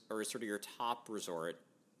resorts, or sort of your top resort,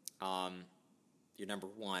 your number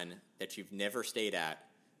one, that you've never stayed at,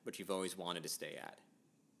 but you've always wanted to stay at?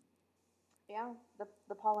 Yeah,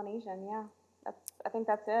 the Polynesian, yeah. I think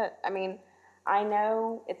that's it. I mean, I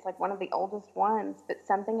know it's like one of the oldest ones, but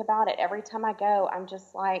something about it, every time I go, I'm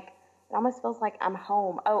just like, it almost feels like I'm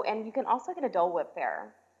home. Oh, and you can also get a Dole Whip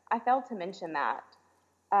there. I failed to mention that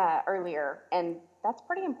earlier, and that's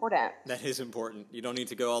pretty important. That is important. You don't need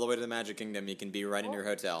to go all the way to the Magic Kingdom. You can be right in your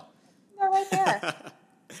hotel. Go right there.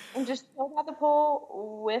 And just chill by the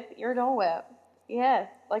pool with your Dole Whip. Yes,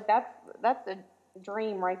 like that's a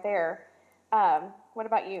dream right there. What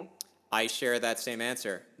about you? I share that same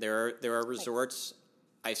answer. There are resorts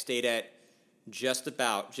I stayed at just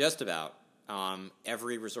about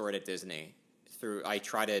every resort at Disney. I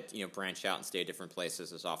try to branch out and stay at different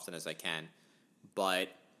places as often as I can, but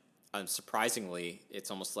surprisingly,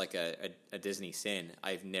 it's almost like a Disney sin.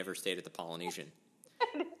 I've never stayed at the Polynesian.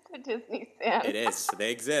 It's a Disney sin. It is.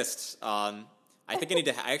 They exist. I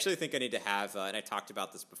actually think I need to have, and I talked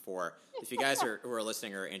about this before. If you guys who are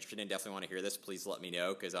listening are interested and definitely want to hear this, please let me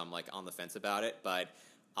know, because I'm like on the fence about it. But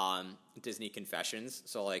Disney confessions,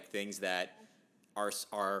 so like things that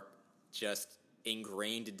are just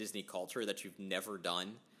ingrained in Disney culture that you've never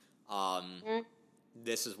done.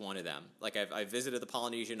 This is one of them. Like I've visited the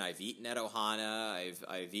Polynesian. I've eaten at Ohana.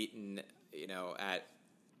 I've eaten at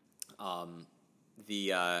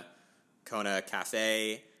the Kona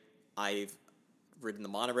Cafe. I've ridden the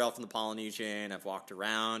monorail from the Polynesian. I've walked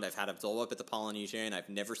around. I've had a Dole Whip at the Polynesian. I've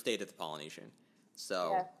never stayed at the Polynesian.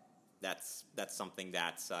 So that's something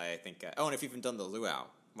that's, I think... and I've even done the luau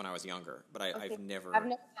when I was younger, but I've never... I've never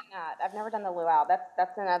done that. I've never done the luau.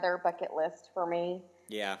 That's another bucket list for me.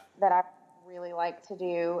 Yeah. That I really like to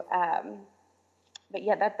do. But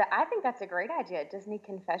yeah, I think that's a great idea. Disney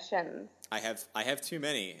confessions. I have too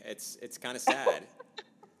many. It's kind of sad.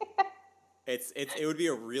 It would be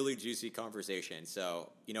a really juicy conversation.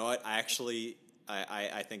 So you know what? I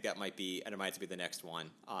think that might be the next one.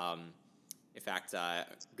 In fact,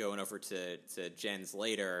 going over to Jen's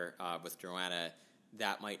later with Joanna,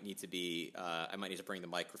 that might need to be. I might need to bring the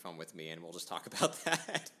microphone with me, and we'll just talk about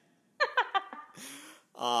that.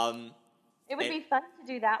 It would be fun to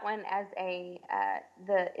do that one as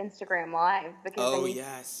the Instagram Live, because then you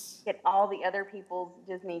get all the other people's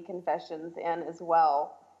Disney confessions in as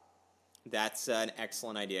well. That's an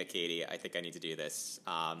excellent idea, Katie. I think I need to do this.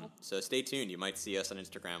 So stay tuned. You might see us on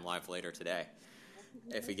Instagram Live later today,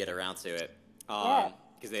 if we get around to it.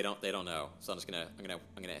 Because they don't know. So I'm gonna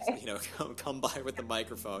come by with the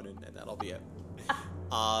microphone, and that'll be it.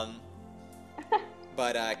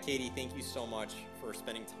 But Katie, thank you so much for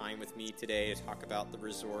spending time with me today to talk about the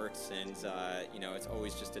resorts. And it's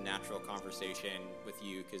always just a natural conversation with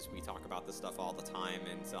you, because we talk about this stuff all the time.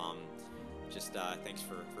 And thanks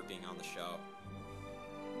for being on the show.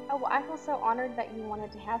 Oh, well, I feel so honored that you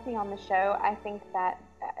wanted to have me on the show. I think that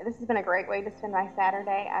this has been a great way to spend my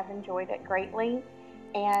Saturday. I've enjoyed it greatly.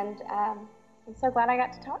 And I'm so glad I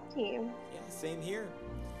got to talk to you. Yeah, same here.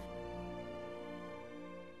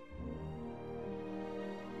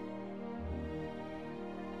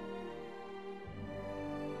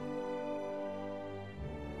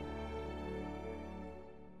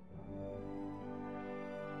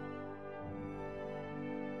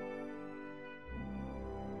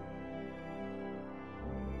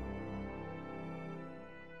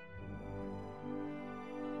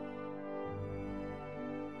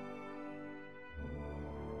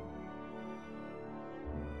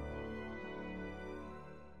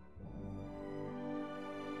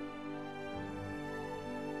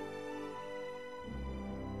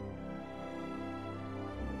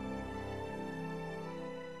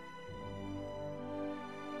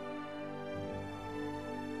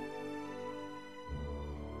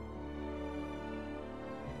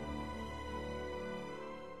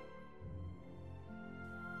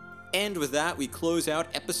 And with that, we close out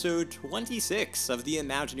episode 26 of the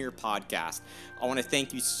Imagineer podcast. I want to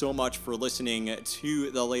thank you so much for listening to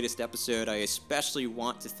the latest episode. I especially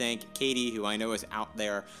want to thank Katie, who I know is out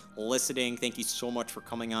there listening. Thank you so much for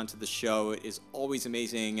coming on to the show. It is always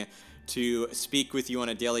amazing to speak with you on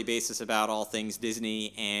a daily basis about all things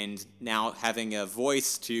Disney, and now having a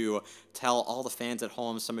voice to tell all the fans at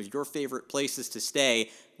home some of your favorite places to stay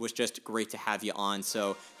was just great to have you on.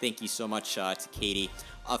 So thank you so much to Katie.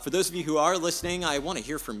 For those of you who are listening, I want to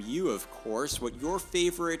hear from you, of course, what your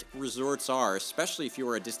favorite resorts are, especially if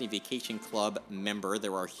you're a Disney Vacation Club member.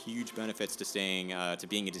 There are huge benefits to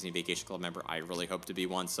being a Disney Vacation Club member. I really hope to be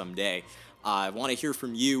one someday. I want to hear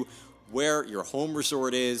from you where your home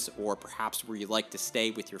resort is, or perhaps where you like to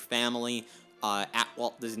stay with your family at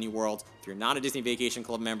Walt Disney World. If you're not a Disney Vacation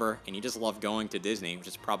Club member and you just love going to Disney, which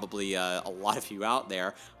is probably a lot of you out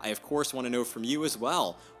there, I of course want to know from you as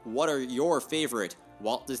well. What are your favorite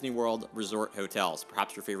Walt Disney World resort hotels?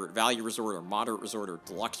 Perhaps your favorite value resort or moderate resort or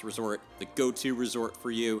deluxe resort, the go-to resort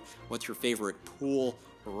for you. What's your favorite pool,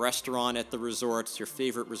 restaurant at the resorts, your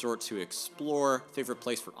favorite resort to explore, favorite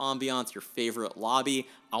place for ambiance, your favorite lobby?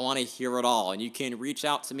 I want to hear it all, and you can reach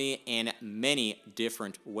out to me in many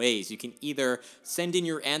different ways. You can either send in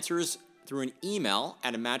your answers through an email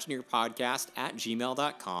at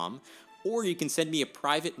imagineerpodcast@gmail.com, or you can send me a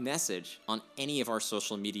private message on any of our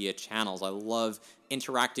social media channels. I love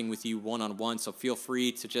interacting with you one-on-one, so feel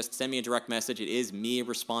free to just send me a direct message. It is me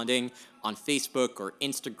responding on Facebook or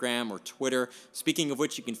Instagram or Twitter. Speaking of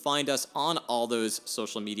which, you can find us on all those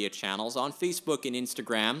social media channels, on Facebook and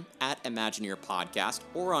Instagram at Imagineer Podcast,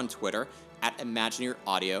 or on Twitter at Imagineer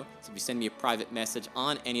Audio. So if you send me a private message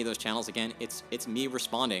on any of those channels, again, it's me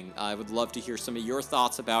responding. I would love to hear some of your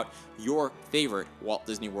thoughts about your favorite Walt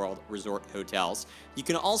Disney World resort hotels. You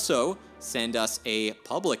can also send us a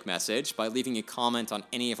public message by leaving a comment on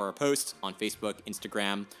any of our posts on Facebook,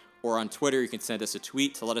 Instagram, or on Twitter. You can send us a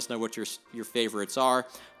tweet to let us know what your favorites are.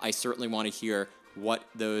 I certainly want to hear what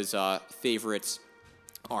those favorites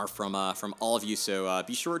are from all of you, so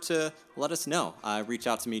be sure to let us know. Reach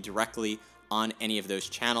out to me directly on any of those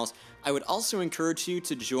channels. I would also encourage you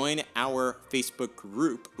to join our Facebook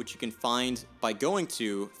group, which you can find by going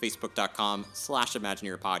to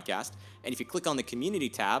facebook.com/ImagineerPodcast. And if you click on the community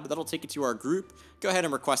tab, that'll take you to our group. Go ahead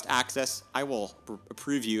and request access. I will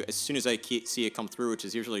approve you as soon as I see it come through, which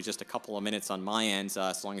is usually just a couple of minutes on my end,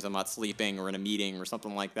 as long as I'm not sleeping or in a meeting or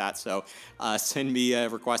something like that. So send me a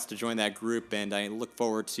request to join that group, and I look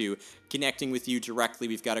forward to connecting with you directly.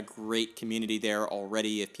 We've got a great community there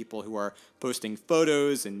already of people who are posting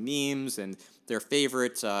photos and memes and their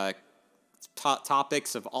favorite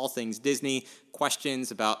topics of all things Disney,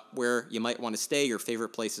 questions about where you might want to stay, your favorite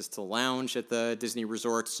places to lounge at the Disney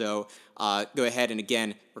resort. So go ahead and,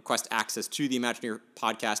 again, request access to the Imagineer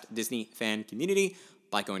Podcast Disney fan community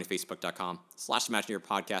by going to facebook.com/Imagineer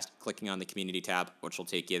Podcast, clicking on the community tab, which will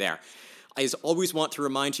take you there. I always want to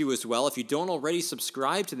remind you as well, if you don't already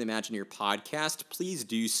subscribe to the Imagineer Podcast, please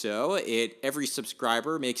do so. Every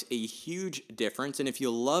subscriber makes a huge difference, and if you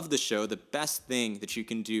love the show, the best thing that you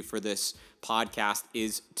can do for this podcast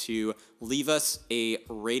is to leave us a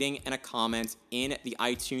rating and a comment in the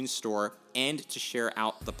iTunes store, and to share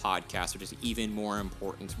out the podcast, which is even more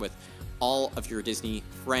important, with all of your Disney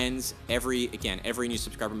friends. Every new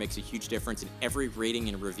subscriber makes a huge difference, and every rating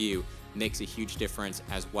and review makes a huge difference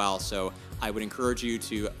as well. So I would encourage you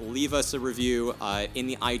to leave us a review in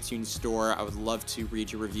the iTunes store. I would love to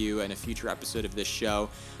read your review in a future episode of this show,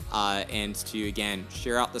 and to, again,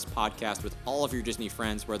 share out this podcast with all of your Disney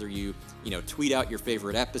friends, whether you tweet out your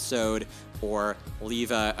favorite episode or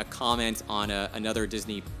leave a comment on another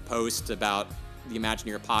Disney post about the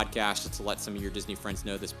Imagineer podcast just to let some of your Disney friends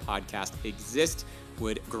know this podcast exists.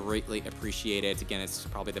 Would greatly appreciate it. Again, it's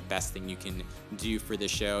probably the best thing you can do for this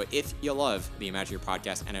show if you love the Imagineer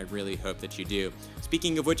podcast, and I really hope that you do.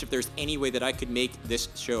 Speaking of which, if there's any way that I could make this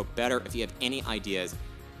show better, if you have any ideas,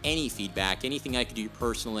 any feedback, anything I could do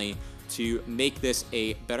personally to make this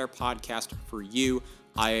a better podcast for you,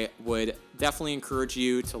 I would definitely encourage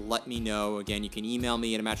you to let me know. Again, you can email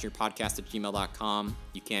me at imagineerpodcast@gmail.com.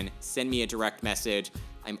 You can send me a direct message.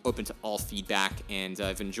 I'm open to all feedback, and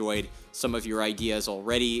I've enjoyed some of your ideas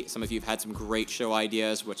already. Some of you have had some great show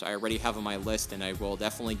ideas, which I already have on my list, and I will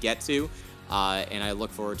definitely get to. And I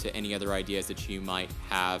look forward to any other ideas that you might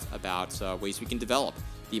have about ways we can develop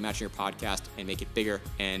the Imagineer podcast and make it bigger,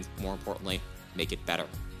 and more importantly, make it better.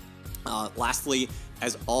 Lastly,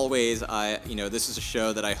 as always, this is a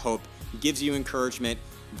show that I hope gives you encouragement,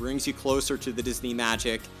 brings you closer to the Disney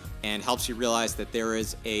magic, and helps you realize that there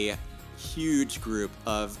is a huge group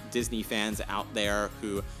of Disney fans out there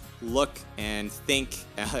who look and think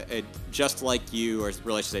just like you, or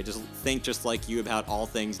really I should say, just think just like you about all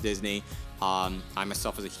things Disney. I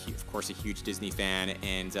myself is, of course, a huge Disney fan,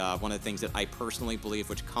 and one of the things that I personally believe,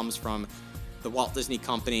 which comes from the Walt Disney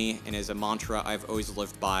Company and is a mantra I've always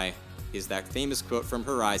lived by, is that famous quote from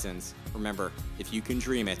Horizons: remember, if you can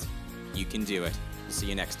dream it, you can do it. We'll see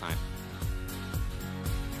you next time.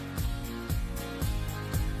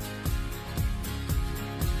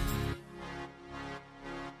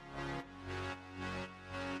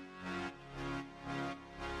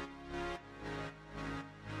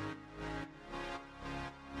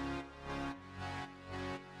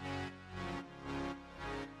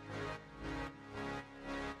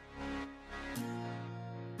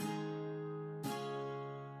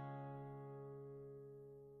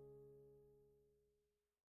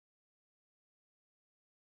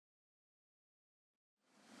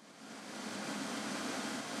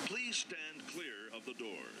 Please stand clear of the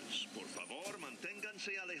doors. Por favor,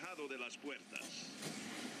 manténganse alejado de las puertas.